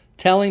on,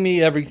 telling me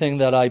everything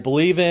that I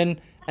believe in,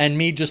 and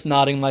me just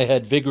nodding my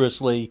head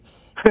vigorously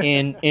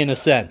in a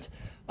sense.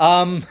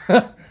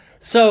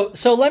 So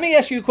let me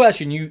ask you a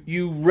question.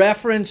 You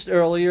referenced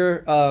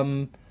earlier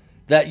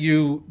that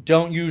you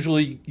don't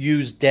usually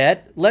use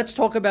debt. Let's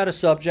talk about a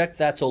subject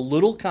that's a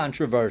little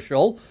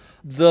controversial,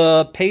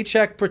 the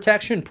Paycheck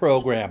Protection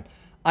Program.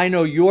 I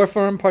know your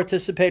firm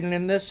participated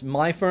in this,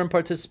 my firm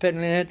participated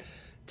in it.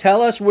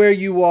 Tell us where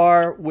you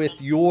are with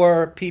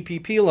your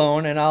PPP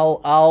loan, and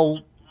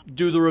I'll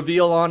do the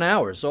reveal on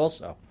ours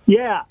also.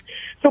 Yeah.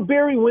 So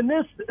Barry,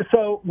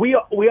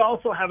 we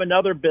also have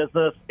another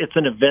business. It's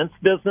an events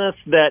business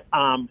that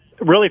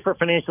really for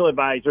financial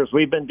advisors.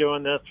 We've been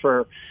doing this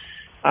for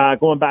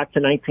going back to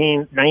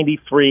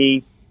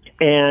 1993,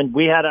 and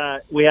we had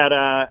an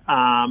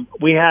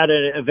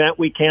event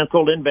we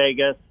canceled in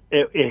Vegas.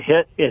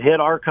 It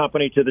hit our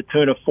company to the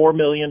tune of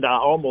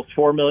almost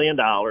 $4 million.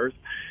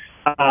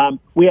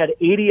 We had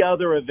 80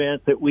 other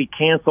events that we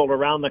canceled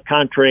around the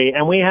country,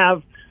 and we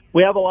have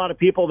a lot of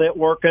people that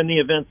work in the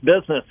events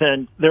business,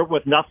 and they're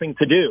with nothing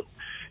to do.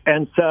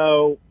 And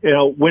so,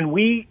 when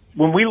we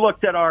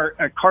looked at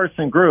our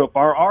Carson Group,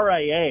 our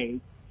RIA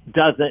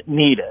doesn't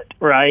need it,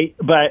 right?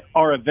 But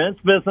our events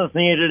business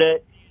needed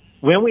it.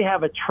 When we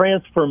have a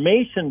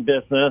transformation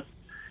business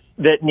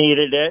that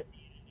needed it,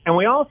 and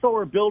we also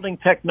are building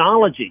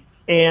technology.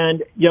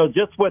 And,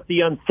 just with the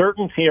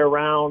uncertainty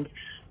around,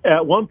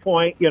 at one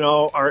point,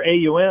 our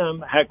AUM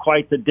had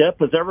quite the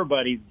dip, as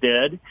everybody's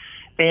did.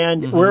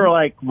 And we're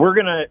like, we're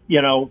going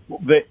to,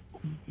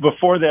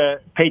 before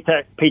the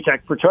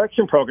Paycheck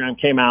Protection Program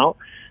came out,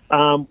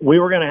 we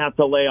were going to have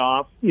to lay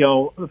off,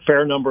 a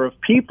fair number of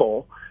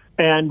people.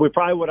 And we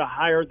probably would have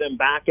hired them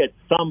back at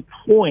some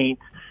point,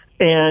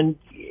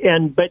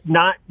 but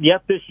not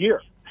yet this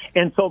year.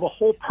 And so the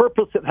whole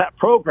purpose of that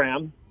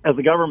program, as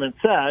the government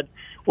said,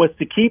 was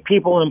to keep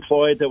people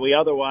employed that we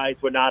otherwise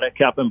would not have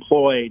kept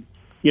employed,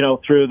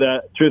 through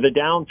the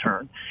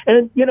downturn.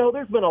 And,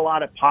 there's been a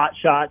lot of pot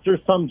shots. There's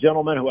some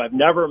gentleman who I've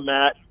never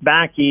met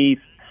back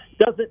east,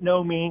 doesn't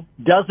know me,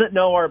 doesn't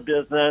know our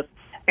business,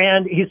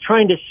 and he's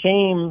trying to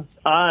shame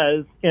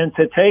us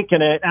into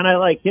taking it. And I'd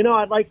like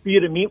for you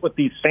to meet with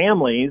these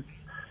families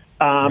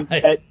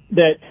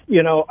that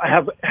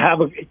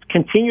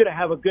continue to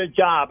have a good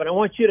job, and I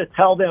want you to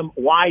tell them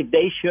why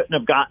they shouldn't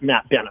have gotten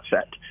that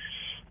benefit.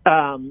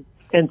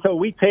 And so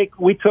we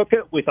took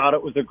it. We thought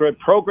it was a good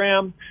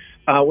program.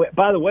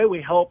 By the way,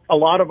 we help a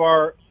lot of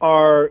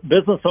our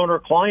business owner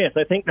clients.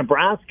 I think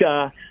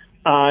Nebraska,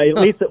 at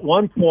least at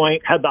one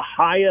point, had the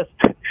highest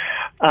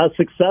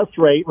success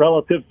rate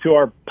relative to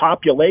our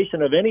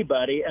population of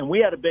anybody. And we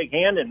had a big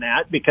hand in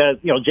that because,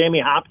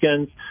 Jamie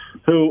Hopkins,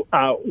 who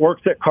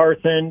works at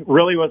Carson,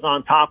 really was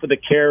on top of the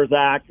CARES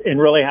Act and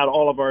really had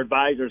all of our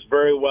advisors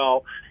very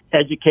well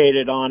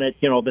educated on it.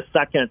 The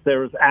second there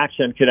was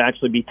action could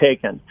actually be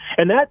taken.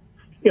 And that,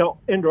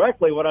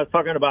 indirectly what I was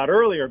talking about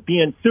earlier,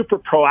 being super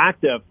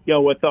proactive,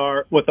 with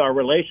our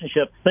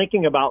relationships,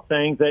 thinking about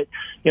things that,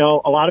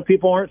 a lot of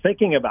people aren't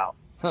thinking about.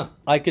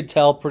 I could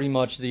tell pretty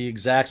much the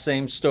exact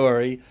same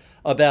story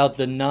about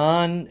the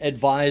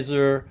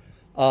non-advisor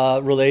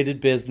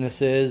related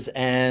businesses,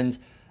 and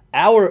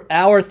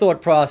our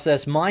thought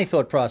process, my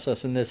thought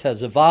process in this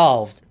has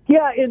evolved.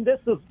 Yeah, and this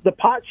is the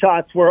pot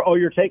shots where,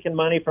 you're taking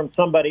money from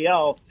somebody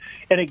else.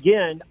 And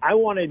again, I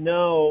want to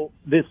know,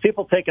 these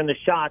people taking the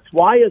shots,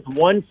 why is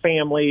one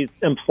family's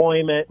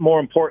employment more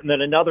important than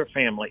another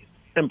family's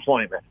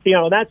employment?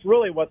 That's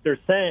really what they're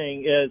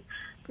saying is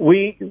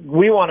we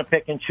want to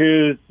pick and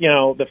choose,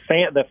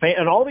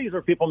 and all these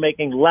are people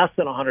making less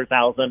than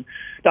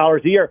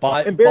 $100,000 a year.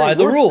 By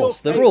the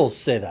rules. The rules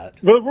say that.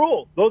 The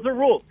rules. Those are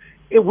rules.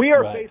 We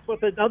are faced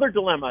with another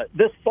dilemma.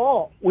 This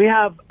fall, we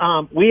have,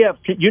 how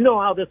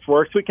this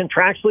works. We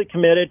contractually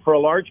committed for a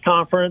large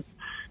conference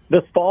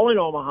this fall in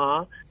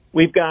Omaha.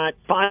 We've got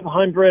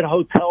 500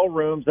 hotel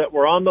rooms that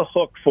we're on the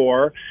hook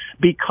for.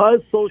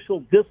 Because social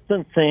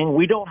distancing,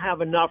 we don't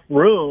have enough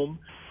room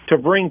to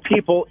bring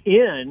people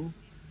in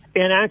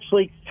and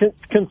actually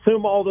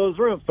consume all those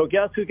rooms. So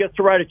guess who gets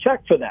to write a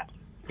check for that?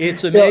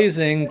 It's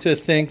amazing to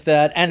think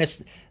that, and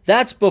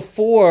that's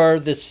before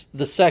the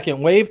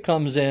second wave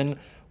comes in.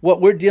 What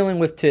we're dealing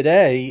with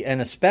today, and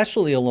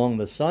especially along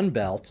the Sun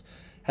Belt,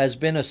 has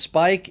been a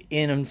spike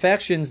in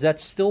infections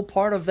that's still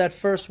part of that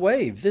first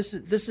wave. This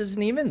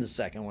isn't even the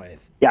second wave.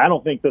 Yeah, I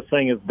don't think this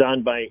thing is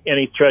done by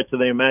any stretch of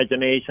the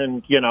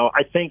imagination.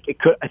 I think it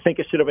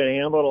should have been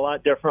handled a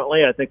lot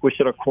differently. I think we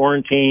should have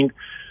quarantined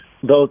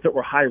those that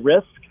were high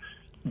risk.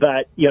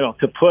 But,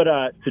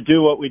 to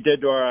do what we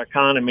did to our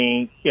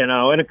economy,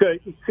 and it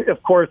could,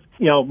 of course,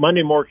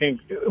 Monday morning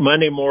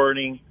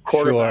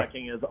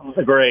quarterbacking is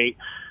great.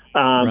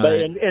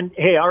 Right. But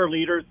hey, our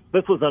leaders,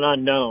 this was an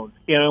unknown,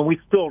 and we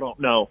still don't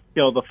know,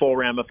 the full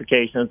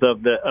ramifications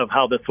of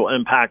how this will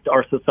impact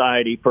our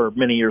society for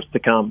many years to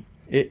come.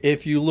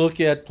 If you look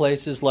at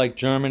places like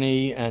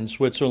Germany and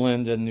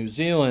Switzerland and New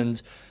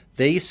Zealand,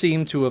 they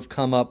seem to have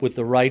come up with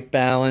the right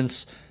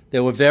balance. They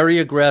were very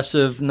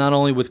aggressive, not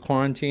only with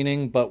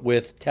quarantining, but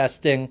with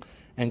testing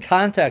and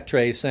contact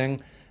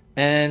tracing.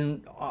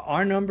 And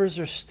our numbers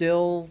are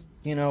still,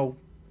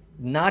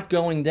 not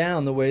going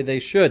down the way they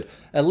should.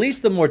 At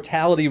least the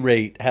mortality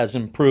rate has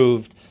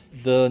improved.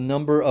 The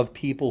number of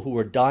people who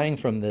are dying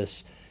from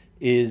this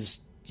is,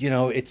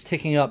 it's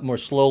ticking up more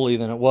slowly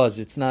than it was.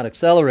 It's not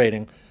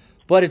accelerating.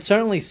 But it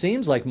certainly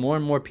seems like more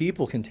and more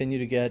people continue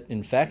to get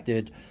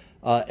infected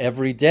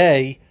every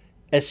day,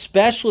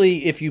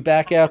 especially if you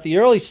back out the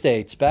early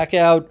states, back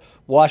out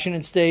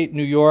Washington State,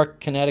 New York,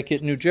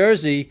 Connecticut, New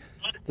Jersey.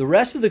 The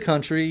rest of the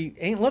country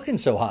ain't looking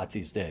so hot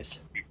these days.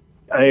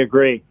 I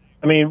agree.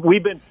 I mean,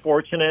 we've been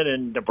fortunate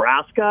in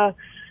Nebraska,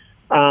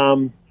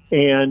 and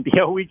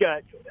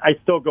I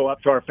still go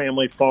up to our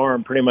family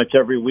farm pretty much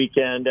every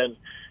weekend, and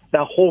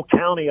the whole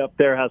county up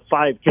there has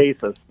 5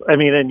 cases. I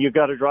mean, and you've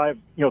got to drive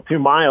 2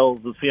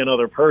 miles to see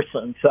another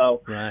person.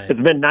 So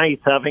It's been nice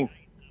having.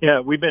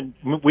 Yeah, we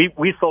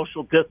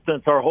social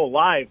distance our whole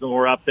lives when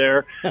we're up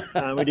there. We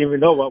didn't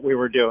even know what we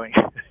were doing.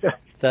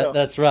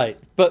 That's right.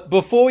 But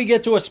before we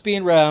get to a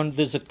speed round,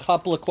 there's a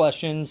couple of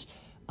questions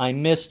I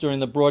missed during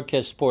the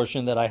broadcast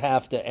portion that I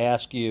have to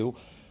ask you.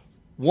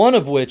 One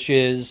of which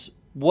is,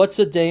 what's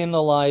a day in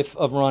the life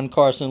of Ron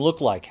Carson look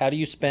like? How do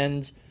you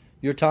spend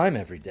your time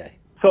every day?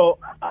 So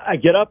I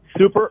get up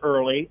super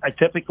early. I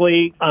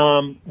typically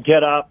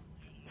get up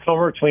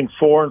somewhere between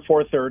 4 and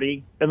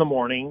 4:30 in the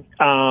morning.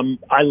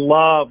 I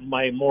love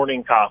my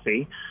morning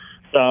coffee.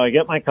 So I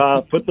get my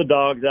coffee, put the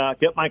dogs out,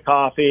 get my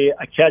coffee.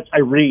 I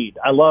read.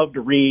 I love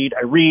to read.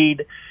 I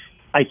read.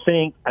 I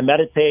think. I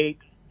meditate.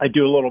 I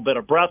do a little bit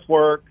of breath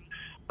work,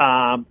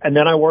 and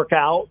then I work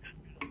out,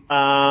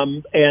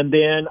 and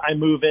then I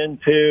move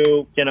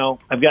into,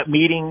 I've got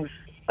meetings,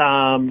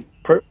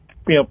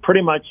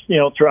 pretty much,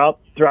 throughout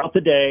the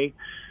day,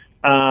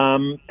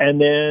 and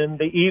then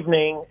the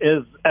evening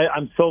is.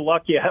 I'm so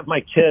lucky. I have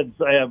my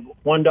kids. I have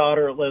one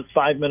daughter that lives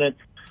 5 minutes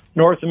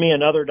north of me,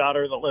 another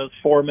daughter that lives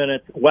 4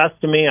 minutes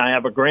west of me. I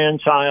have a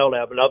grandchild. I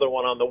have another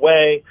one on the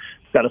way.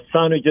 I've got a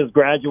son who just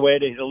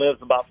graduated. He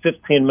lives about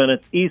 15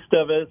 minutes east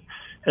of us.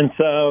 And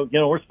so,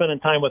 we're spending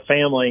time with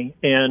family,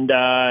 and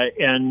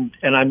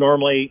I'm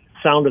normally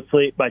sound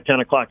asleep by 10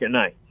 o'clock at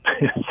night.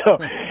 So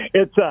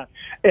it's,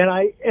 and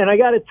I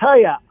got to tell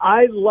you,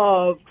 I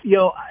love,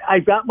 I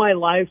got my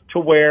life to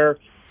where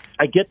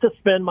I get to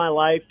spend my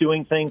life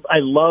doing things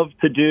I love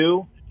to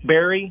do,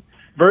 Barry.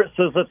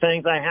 versus the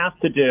things I have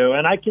to do.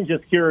 And I can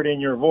just hear it in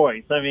your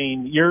voice. I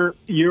mean,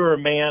 you're a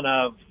man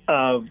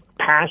of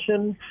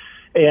passion,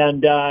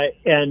 and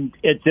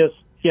it just,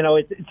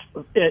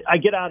 I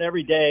get out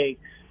every day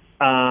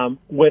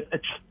with a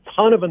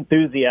ton of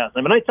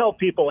enthusiasm. And I tell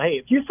people, hey,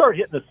 if you start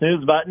hitting the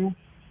snooze button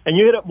and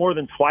you hit it more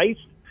than twice,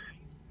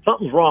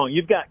 something's wrong.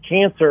 You've got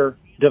cancer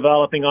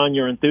developing on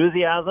your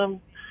enthusiasm.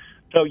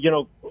 So,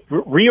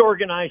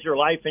 reorganize your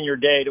life and your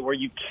day to where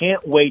you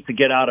can't wait to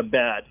get out of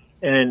bed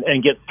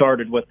and get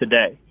started with the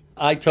day.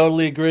 I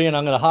totally agree, and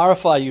I'm going to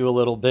horrify you a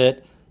little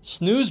bit.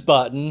 Snooze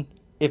button.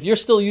 If you're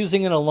still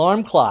using an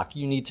alarm clock,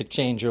 you need to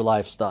change your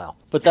lifestyle.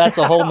 But that's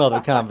a whole nother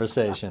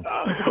conversation.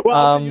 Well,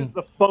 I use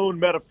the phone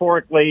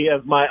metaphorically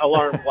as my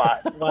alarm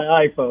clock,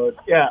 my iPhone.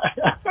 Yeah.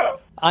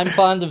 I'm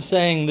fond of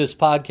saying this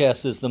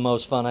podcast is the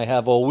most fun I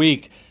have all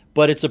week,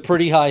 but it's a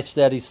pretty high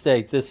steady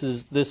state. This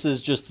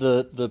is just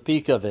the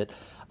peak of it.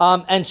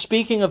 And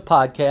speaking of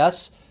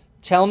podcasts,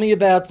 tell me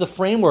about the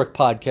Framework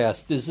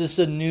podcast. Is this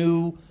a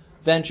new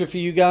venture for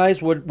you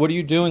guys? What are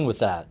you doing with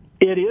that?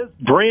 It is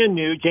brand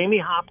new.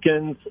 Jamie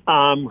Hopkins,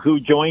 who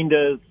joined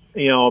us,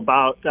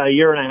 about a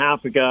year and a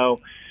half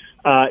ago,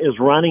 is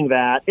running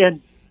that.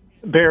 And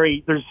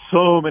Barry, there's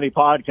so many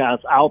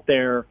podcasts out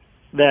there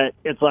that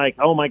it's like,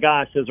 oh my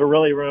gosh, is there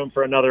really room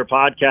for another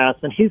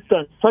podcast? And he's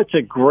done such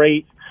a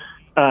great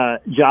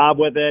job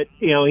with it.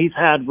 He's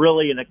had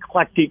really an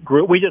eclectic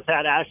group. We just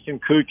had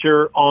Ashton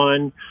Kutcher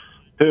on,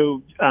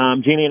 who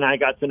Jeannie and I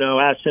got to know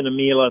Ashton and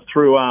Mila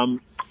through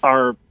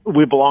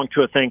we belong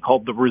to a thing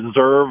called The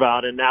Reserve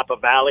out in Napa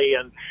Valley,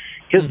 and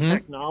his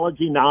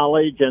technology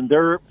knowledge, and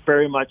they're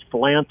very much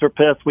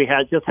philanthropists. We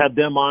just had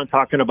them on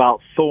talking about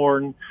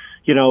Thorn,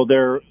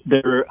 their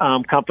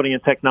company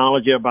and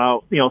technology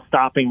about,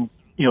 stopping,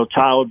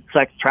 child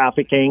sex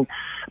trafficking.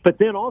 But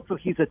then also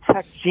he's a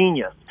tech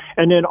genius.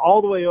 And then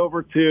all the way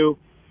over to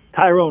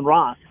Tyrone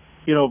Ross,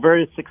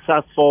 very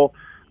successful,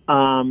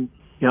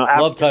 Love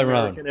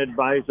African-American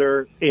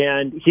advisor.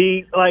 And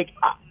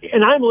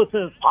and I'm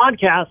listening to this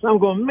podcast, and I'm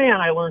going, man,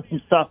 I learned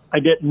some stuff I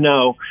didn't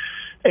know.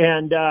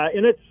 And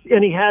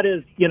he had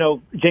his,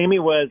 Jamie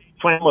was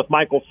playing with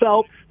Michael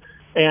Phelps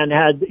and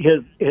had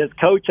his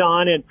coach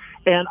on,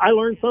 and I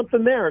learned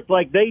something there. It's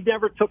like they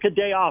never took a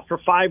day off for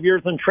 5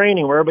 years in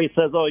training, where everybody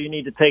says, oh, you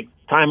need to take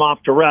time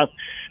off to rest.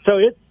 So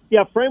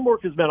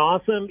Framework has been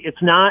awesome.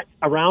 It's not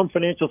around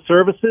financial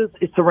services.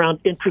 It's around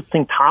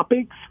interesting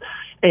topics.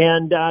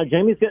 And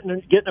Jamie's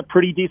getting a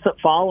pretty decent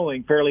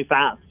following fairly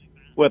fast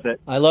with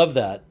it. I love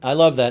that.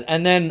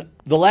 And then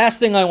the last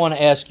thing I want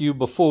to ask you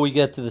before we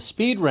get to the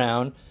speed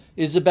round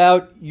is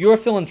about your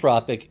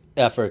philanthropic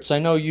efforts. I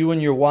know you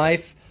and your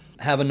wife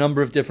have a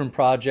number of different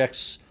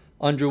projects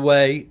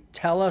underway.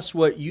 Tell us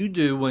what you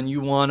do when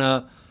you want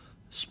to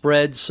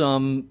spread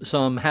some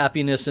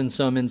happiness and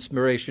some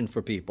inspiration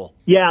for people.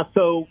 Yeah,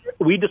 so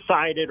we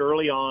decided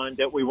early on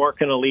that we weren't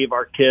going to leave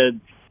our kids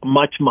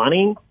much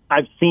money.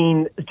 I've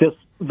seen just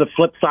the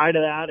flip side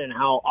of that and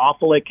how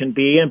awful it can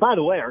be. And by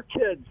the way, our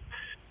kids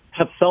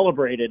have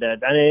celebrated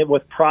it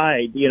with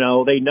pride.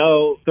 They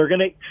know they're going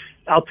to,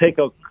 I'll take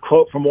a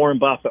quote from Warren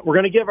Buffett. We're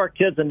going to give our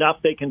kids enough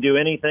they can do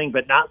anything,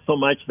 but not so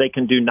much they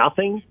can do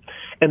nothing.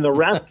 And the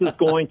rest is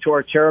going to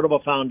our charitable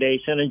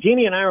foundation. And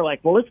Jeannie and I are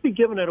like, well, let's be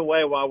giving it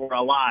away while we're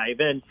alive.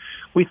 And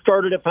we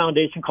started a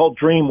foundation called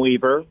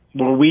Dreamweaver,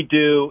 where we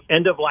do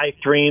end-of-life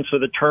dreams for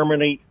the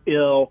terminally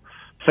ill,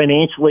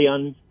 financially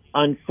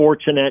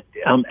unfortunate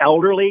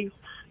elderly.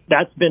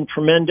 That's been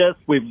tremendous.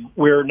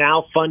 We're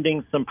now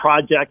funding some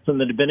projects in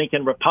the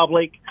Dominican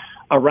Republic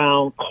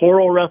around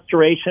coral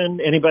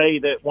restoration. Anybody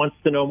that wants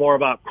to know more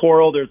about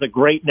coral, there's a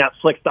great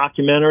Netflix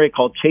documentary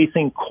called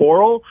Chasing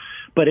Coral,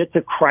 but it's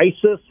a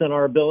crisis in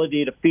our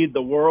ability to feed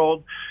the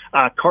world.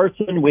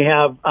 Carson, we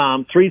have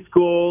 3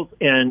 schools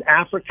in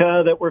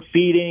Africa that we're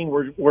feeding.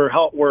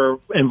 We're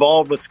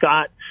involved with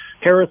Scott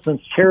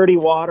Harrison's Charity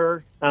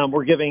Water.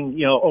 We're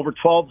giving over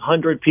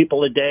 1,200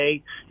 people a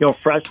day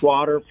fresh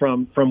water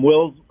from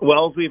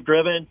wells we've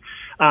driven.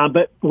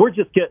 But we're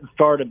just getting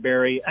started,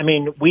 Barry. I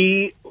mean,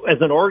 we as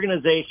an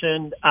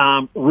organization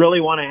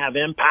really want to have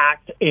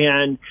impact,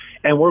 and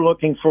we're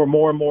looking for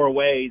more and more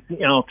ways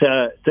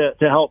to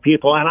help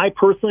people. And I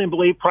personally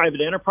believe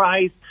private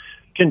enterprise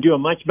can do a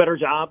much better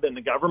job than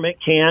the government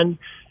can,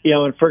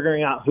 in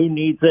figuring out who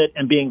needs it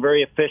and being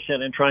very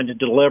efficient in trying to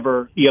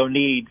deliver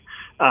need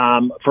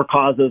for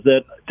causes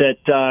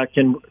that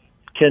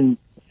can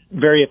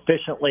very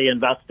efficiently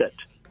invest it.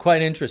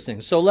 Quite interesting.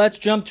 So let's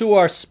jump to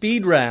our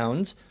speed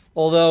round.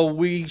 Although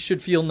we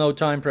should feel no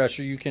time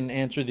pressure, you can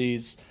answer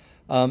these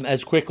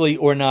as quickly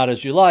or not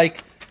as you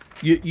like.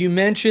 You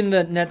mentioned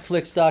that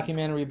Netflix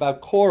documentary about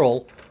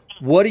coral.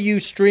 What are you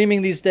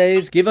streaming these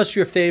days? Give us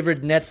your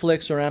favorite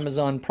Netflix or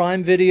Amazon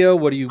Prime video.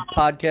 What are you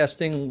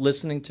podcasting,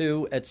 listening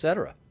to,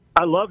 etc.?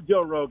 I love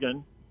Joe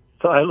Rogan,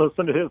 so I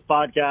listen to his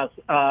podcast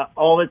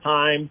all the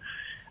time.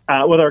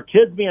 With our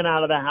kids being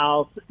out of the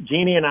house,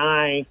 Jeannie and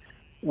I,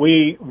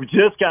 we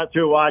just got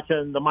through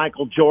watching the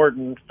Michael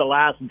Jordan, The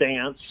Last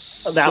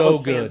Dance. That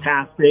was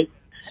fantastic.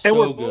 And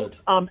we're good.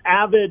 both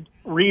avid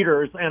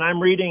readers, and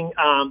I'm reading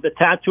The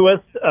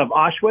Tattooist of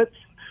Auschwitz,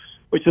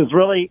 which is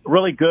really,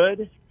 really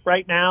good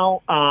right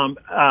now.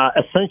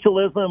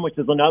 Essentialism, which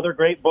is another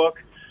great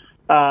book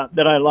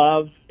that I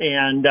love.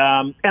 And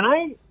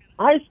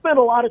I spend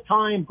a lot of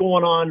time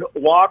going on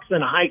walks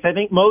and hikes. I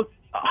think most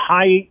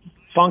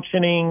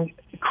high-functioning,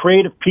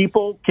 creative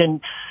people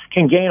can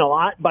gain a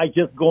lot by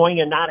just going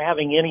and not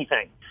having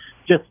anything,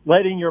 just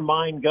letting your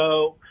mind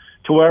go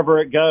to wherever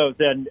it goes.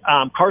 And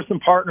Carson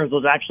Partners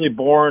was actually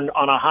born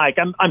on a hike.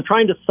 I'm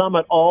trying to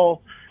summit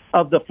all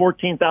of the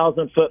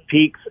 14,000-foot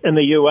peaks in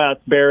the U.S.,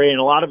 Barry, and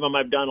a lot of them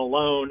I've done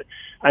alone.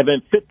 I've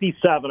been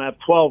 57. I have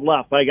 12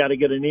 left. I got to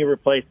get a knee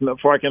replacement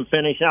before I can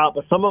finish out.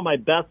 But some of my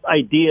best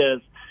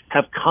ideas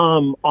have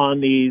come on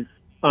these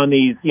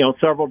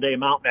several-day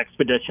mountain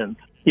expeditions,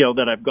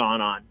 that I've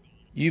gone on.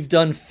 You've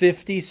done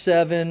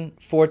 57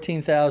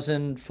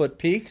 14,000-foot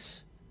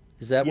peaks?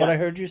 Is that what I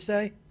heard you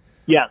say?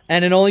 Yes.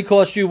 And it only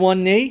cost you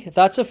one knee?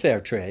 That's a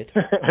fair trade.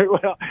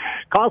 Well,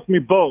 it cost me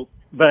both,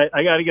 but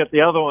I got to get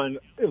the other one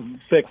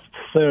fixed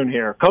soon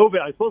here.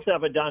 COVID, I was supposed to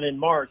have it done in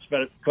March,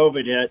 but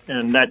COVID hit,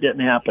 and that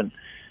didn't happen.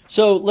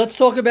 So let's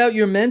talk about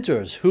your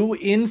mentors. Who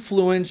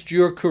influenced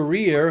your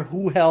career?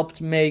 Who helped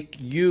make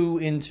you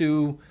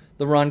into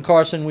the Ron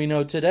Carson we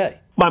know today?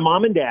 My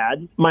mom and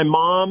dad. My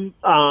mom,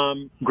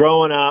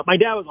 growing up, my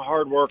dad was a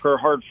hard worker,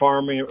 hard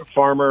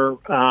farmer.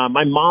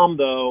 My mom,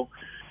 though,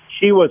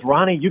 she was,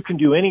 Ronnie, you can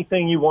do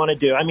anything you want to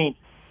do. I mean,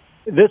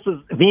 this is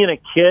being a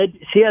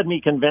kid. She had me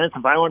convinced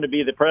if I wanted to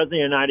be the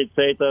president of the United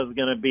States, I was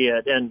going to be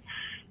it.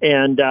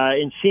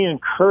 And she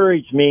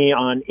encouraged me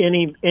on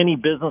any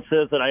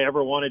businesses that I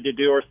ever wanted to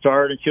do or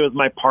start. And she was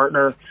my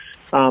partner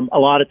a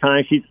lot of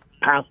times. She's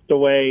passed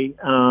away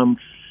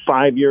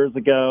 5 years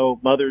ago,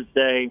 Mother's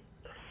Day.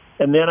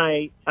 And then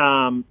I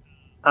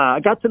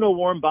got to know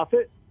Warren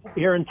Buffett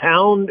here in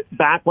town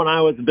back when I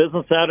was a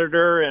business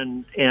editor,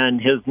 and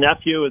his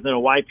nephew was in a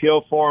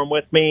YPO forum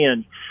with me,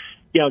 and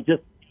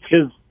just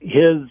his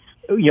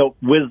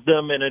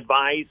wisdom and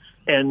advice.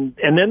 And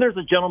then there's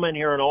a gentleman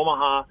here in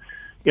Omaha,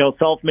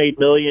 self-made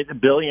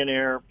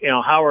billionaire,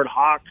 Howard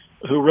Hawks,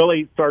 who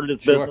really started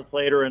his business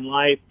later in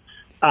life.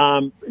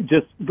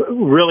 Just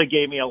really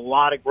gave me a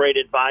lot of great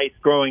advice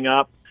growing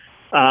up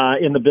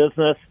in the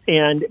business.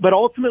 But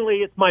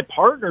ultimately it's my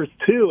partners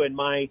too, in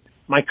my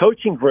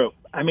coaching group.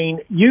 I mean,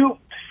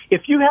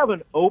 if you have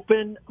an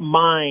open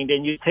mind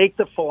and you take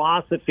the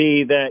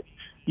philosophy that,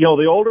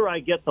 the older I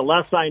get, the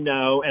less I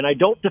know, and I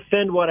don't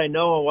defend what I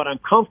know and what I'm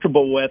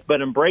comfortable with,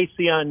 but embrace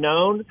the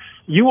unknown,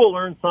 you will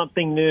learn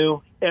something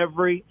new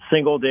every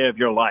single day of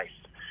your life.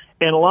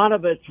 And a lot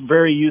of it's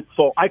very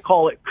useful. I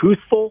call it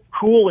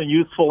cool and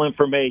useful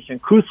information.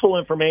 Cool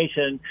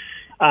information,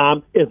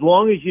 as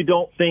long as you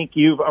don't think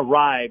you've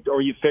arrived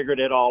or you figured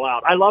it all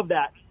out. I love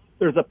that.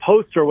 There's a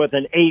poster with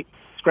an ape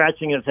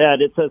scratching his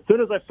head. It says, as soon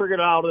as I figured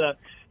out the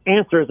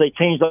answers, they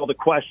changed all the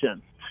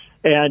questions.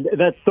 And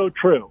that's so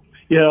true.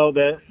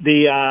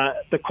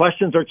 The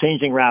questions are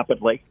changing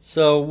rapidly.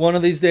 So one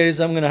of these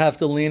days I'm going to have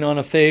to lean on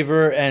a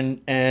favor,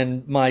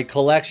 and my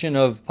collection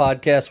of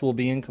podcasts will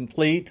be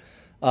incomplete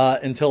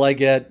until I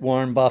get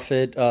Warren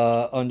Buffett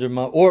under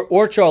my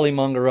or Charlie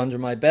Munger under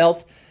my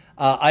belt.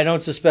 I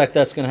don't suspect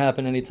that's going to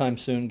happen anytime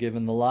soon,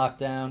 given the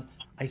lockdown.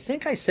 I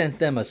think I sent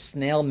them a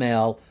snail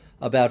mail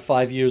about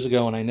 5 years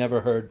ago, and I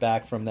never heard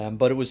back from them,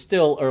 but it was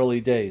still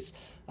early days.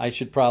 I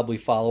should probably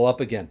follow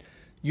up again.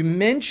 You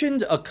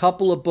mentioned a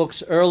couple of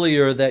books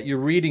earlier that you're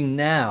reading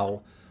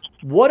now.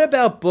 What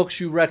about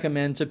books you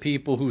recommend to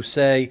people who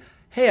say,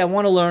 hey, I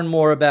want to learn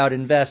more about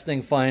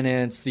investing,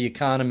 finance, the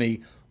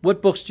economy?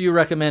 What books do you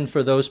recommend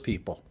for those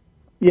people?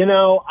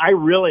 I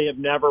really have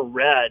never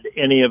read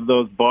any of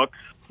those books,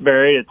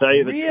 Barry, to tell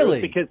you the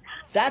truth. Because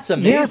that's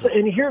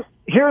amazing.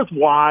 Here's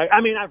why. I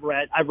mean, I've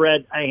read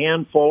a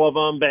handful of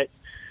them, but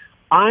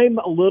I'm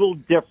a little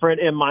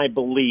different in my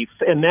belief,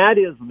 and that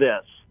is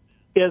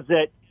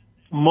that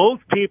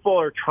most people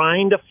are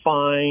trying to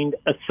find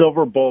a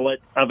silver bullet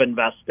of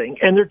investing,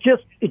 and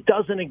it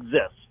doesn't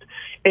exist.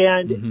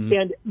 And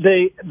and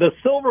the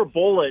silver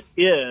bullet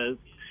is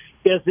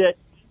that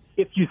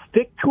if you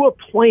stick to a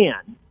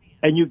plan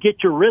and you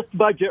get your risk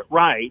budget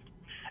right,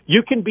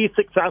 you can be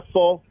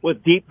successful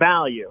with deep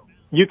value.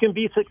 You can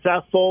be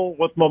successful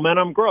with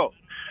momentum growth.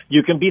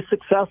 You can be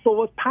successful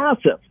with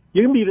passive.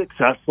 You can be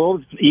successful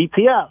with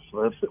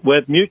ETFs,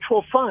 with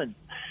mutual funds.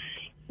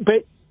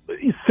 But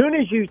as soon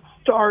as you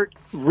start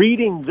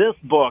reading this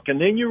book, and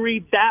then you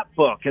read that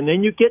book, and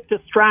then you get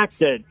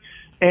distracted,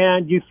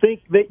 and you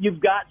think that you've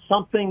got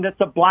something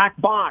that's a black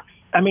box.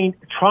 I mean,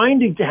 trying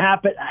to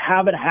have it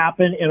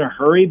happen in a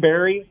hurry,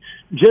 Barry,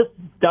 just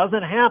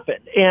doesn't happen.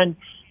 And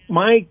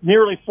my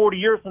nearly 40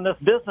 years in this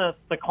business,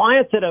 the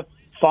clients that have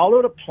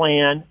followed a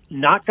plan,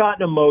 not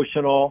gotten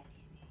emotional,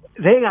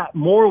 they got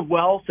more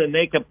wealth than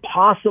they could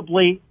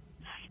possibly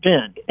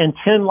spend in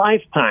 10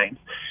 lifetimes.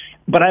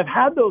 But I've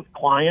had those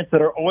clients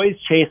that are always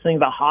chasing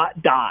the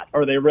hot dot,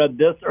 or they read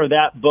this or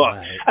that book.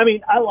 Right. I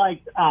mean, I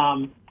liked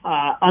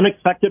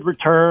Unexpected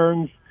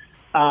Returns,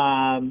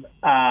 the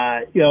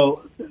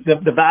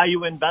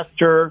Value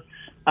Investor,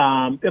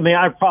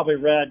 I've probably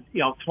read,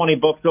 20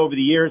 books over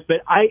the years,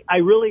 but I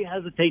really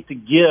hesitate to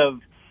give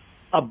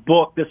a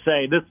book to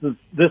say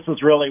this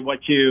is really what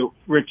you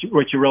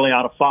really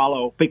ought to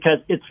follow, because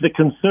it's the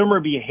consumer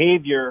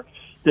behavior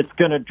that's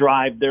going to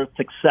drive their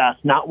success,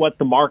 not what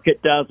the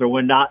market does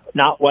or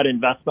not what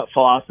investment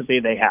philosophy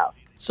they have.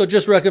 So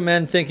just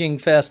recommend Thinking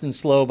Fast and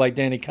Slow by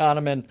Danny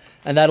Kahneman,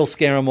 and that'll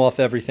scare him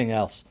off everything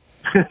else.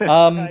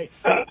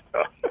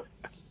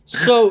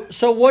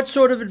 So what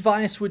sort of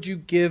advice would you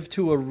give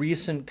to a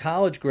recent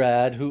college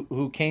grad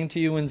who came to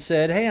you and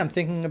said, hey, I'm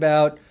thinking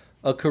about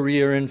a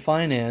career in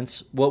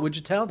finance? What would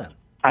you tell them?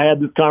 I had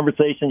this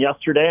conversation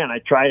yesterday, and I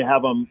try to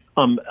have them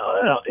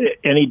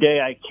any day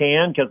I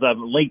can, because I'm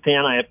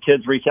LinkedIn. I have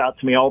kids reach out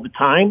to me all the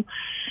time,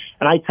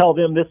 and I tell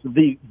them this is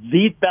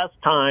the best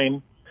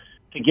time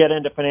to get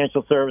into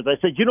financial services. I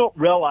said, you don't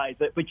realize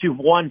it, but you've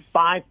won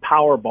 5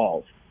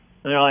 Powerballs.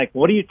 And they're like,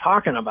 what are you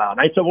talking about?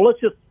 And I said, well, let's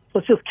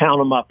just count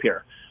them up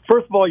here.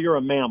 First of all, you're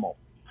a mammal.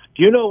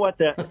 Do you know what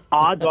the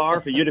odds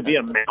are for you to be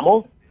a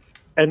mammal?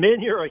 And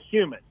then you're a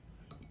human.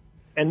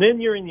 And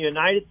then you're in the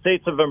United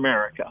States of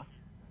America.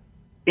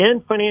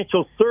 In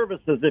financial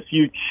services, if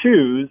you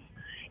choose,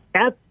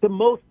 at the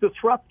most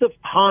disruptive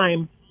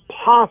time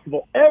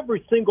possible.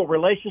 Every single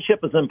relationship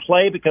is in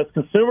play because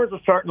consumers are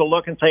starting to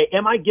look and say,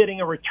 am I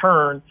getting a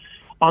return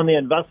on the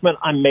investment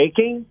I'm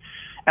making?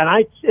 And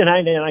I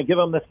give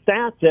them the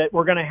stats that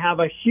we're going to have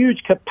a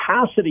huge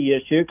capacity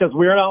issue because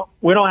we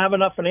don't have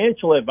enough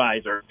financial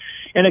advisors.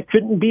 And it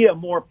couldn't be a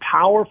more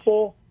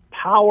powerful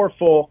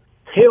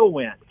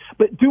tailwind.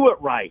 But do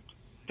it right.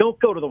 Don't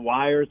go to the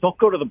wires. Don't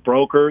go to the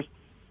brokers.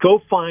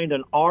 Go find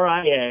an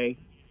RIA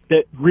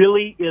that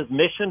really is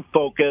mission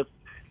focused,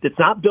 that's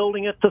not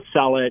building it to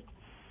sell it,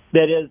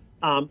 that is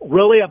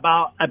really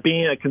about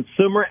being a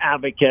consumer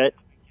advocate,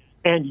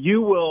 and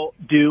you will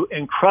do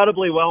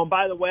incredibly well. And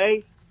by the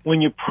way,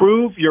 when you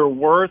prove your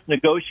worth,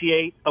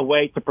 negotiate a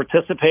way to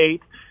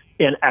participate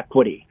in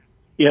equity.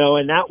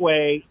 And that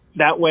way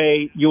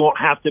you won't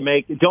have to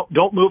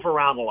don't move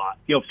around a lot.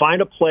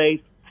 Find a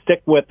place,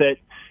 stick with it,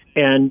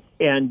 and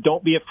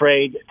don't be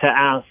afraid to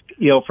ask,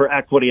 for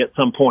equity at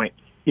some point,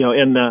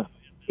 in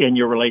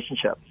your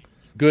relationship.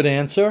 Good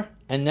answer.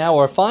 And now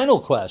our final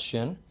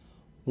question.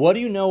 What do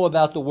you know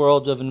about the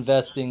world of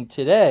investing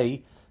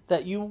today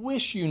that you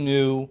wish you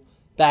knew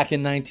back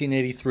in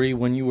 1983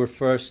 when you were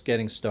first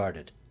getting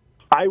started?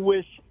 I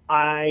wish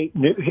I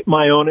knew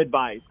my own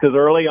advice, because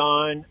early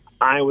on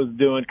I was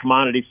doing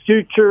commodity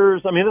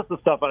futures. This is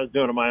stuff I was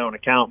doing on my own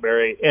account,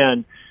 Barry.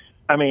 And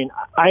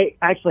I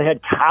actually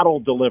had cattle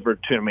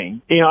delivered to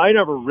me. I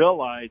never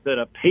realized that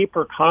a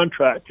paper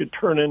contract could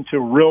turn into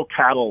real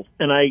cattle.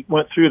 And I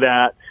went through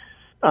that.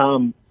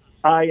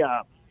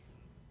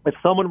 If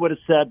someone would have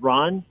said,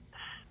 Ron,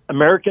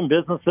 American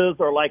businesses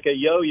are like a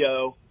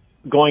yo-yo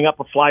going up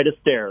a flight of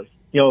stairs.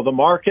 The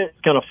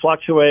market's going to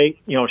fluctuate,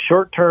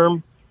 short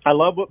term. I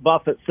love what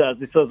Buffett says.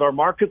 He says our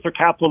markets are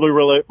capital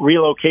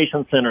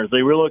relocation centers.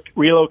 They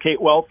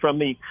relocate wealth from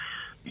the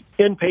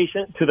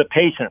inpatient to the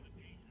patient.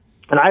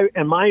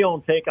 And my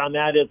own take on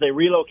that is they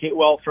relocate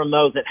wealth from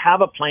those that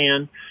have a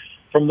plan,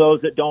 from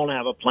those that don't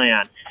have a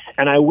plan.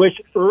 And I wish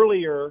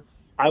earlier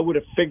I would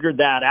have figured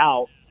that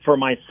out for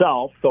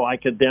myself so I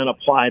could then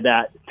apply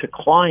that to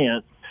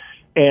clients.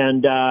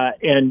 And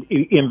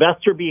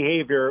investor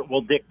behavior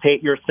will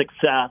dictate your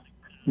success,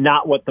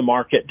 not what the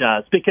market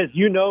does. Because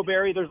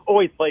Barry, there's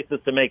always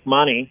places to make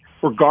money,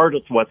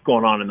 regardless of what's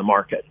going on in the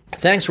market.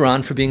 Thanks,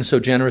 Ron, for being so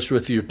generous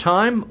with your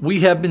time. We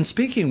have been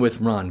speaking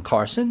with Ron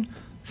Carson,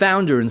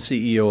 founder and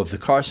CEO of the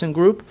Carson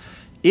Group.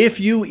 If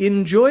you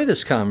enjoy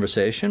this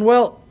conversation,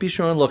 well, be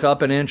sure and look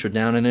up an inch or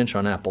down an inch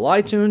on Apple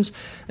iTunes,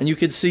 and you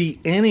can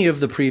see any of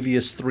the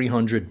previous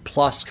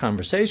 300-plus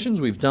conversations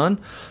we've done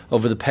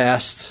over the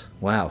past,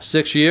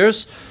 6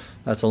 years.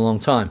 That's a long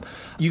time.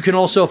 You can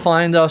also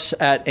find us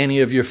at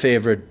any of your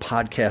favorite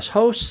podcast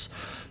hosts,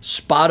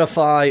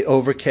 Spotify,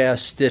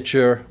 Overcast,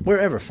 Stitcher,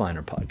 wherever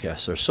finer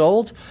podcasts are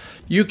sold.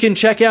 You can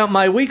check out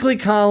my weekly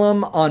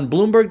column on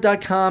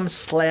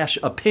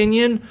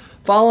Bloomberg.com/opinion.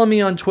 Follow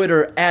me on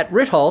Twitter at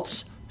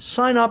Ritholtz.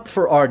 Sign up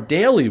for our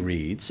daily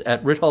reads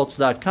at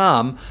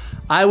Ritholtz.com.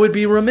 I would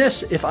be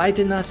remiss if I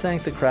did not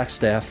thank the crack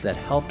staff that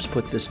helps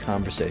put this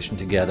conversation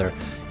together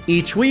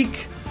each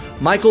week.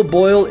 Michael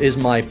Boyle is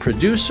my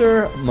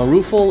producer.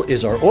 Marufal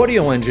is our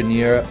audio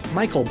engineer.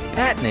 Michael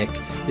Patnick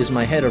is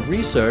my head of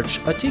research.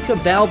 Atika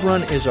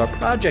Valbrun is our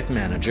project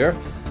manager.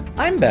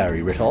 I'm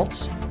Barry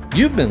Ritholtz.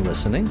 You've been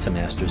listening to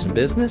Masters in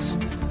Business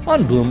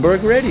on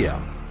Bloomberg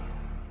Radio.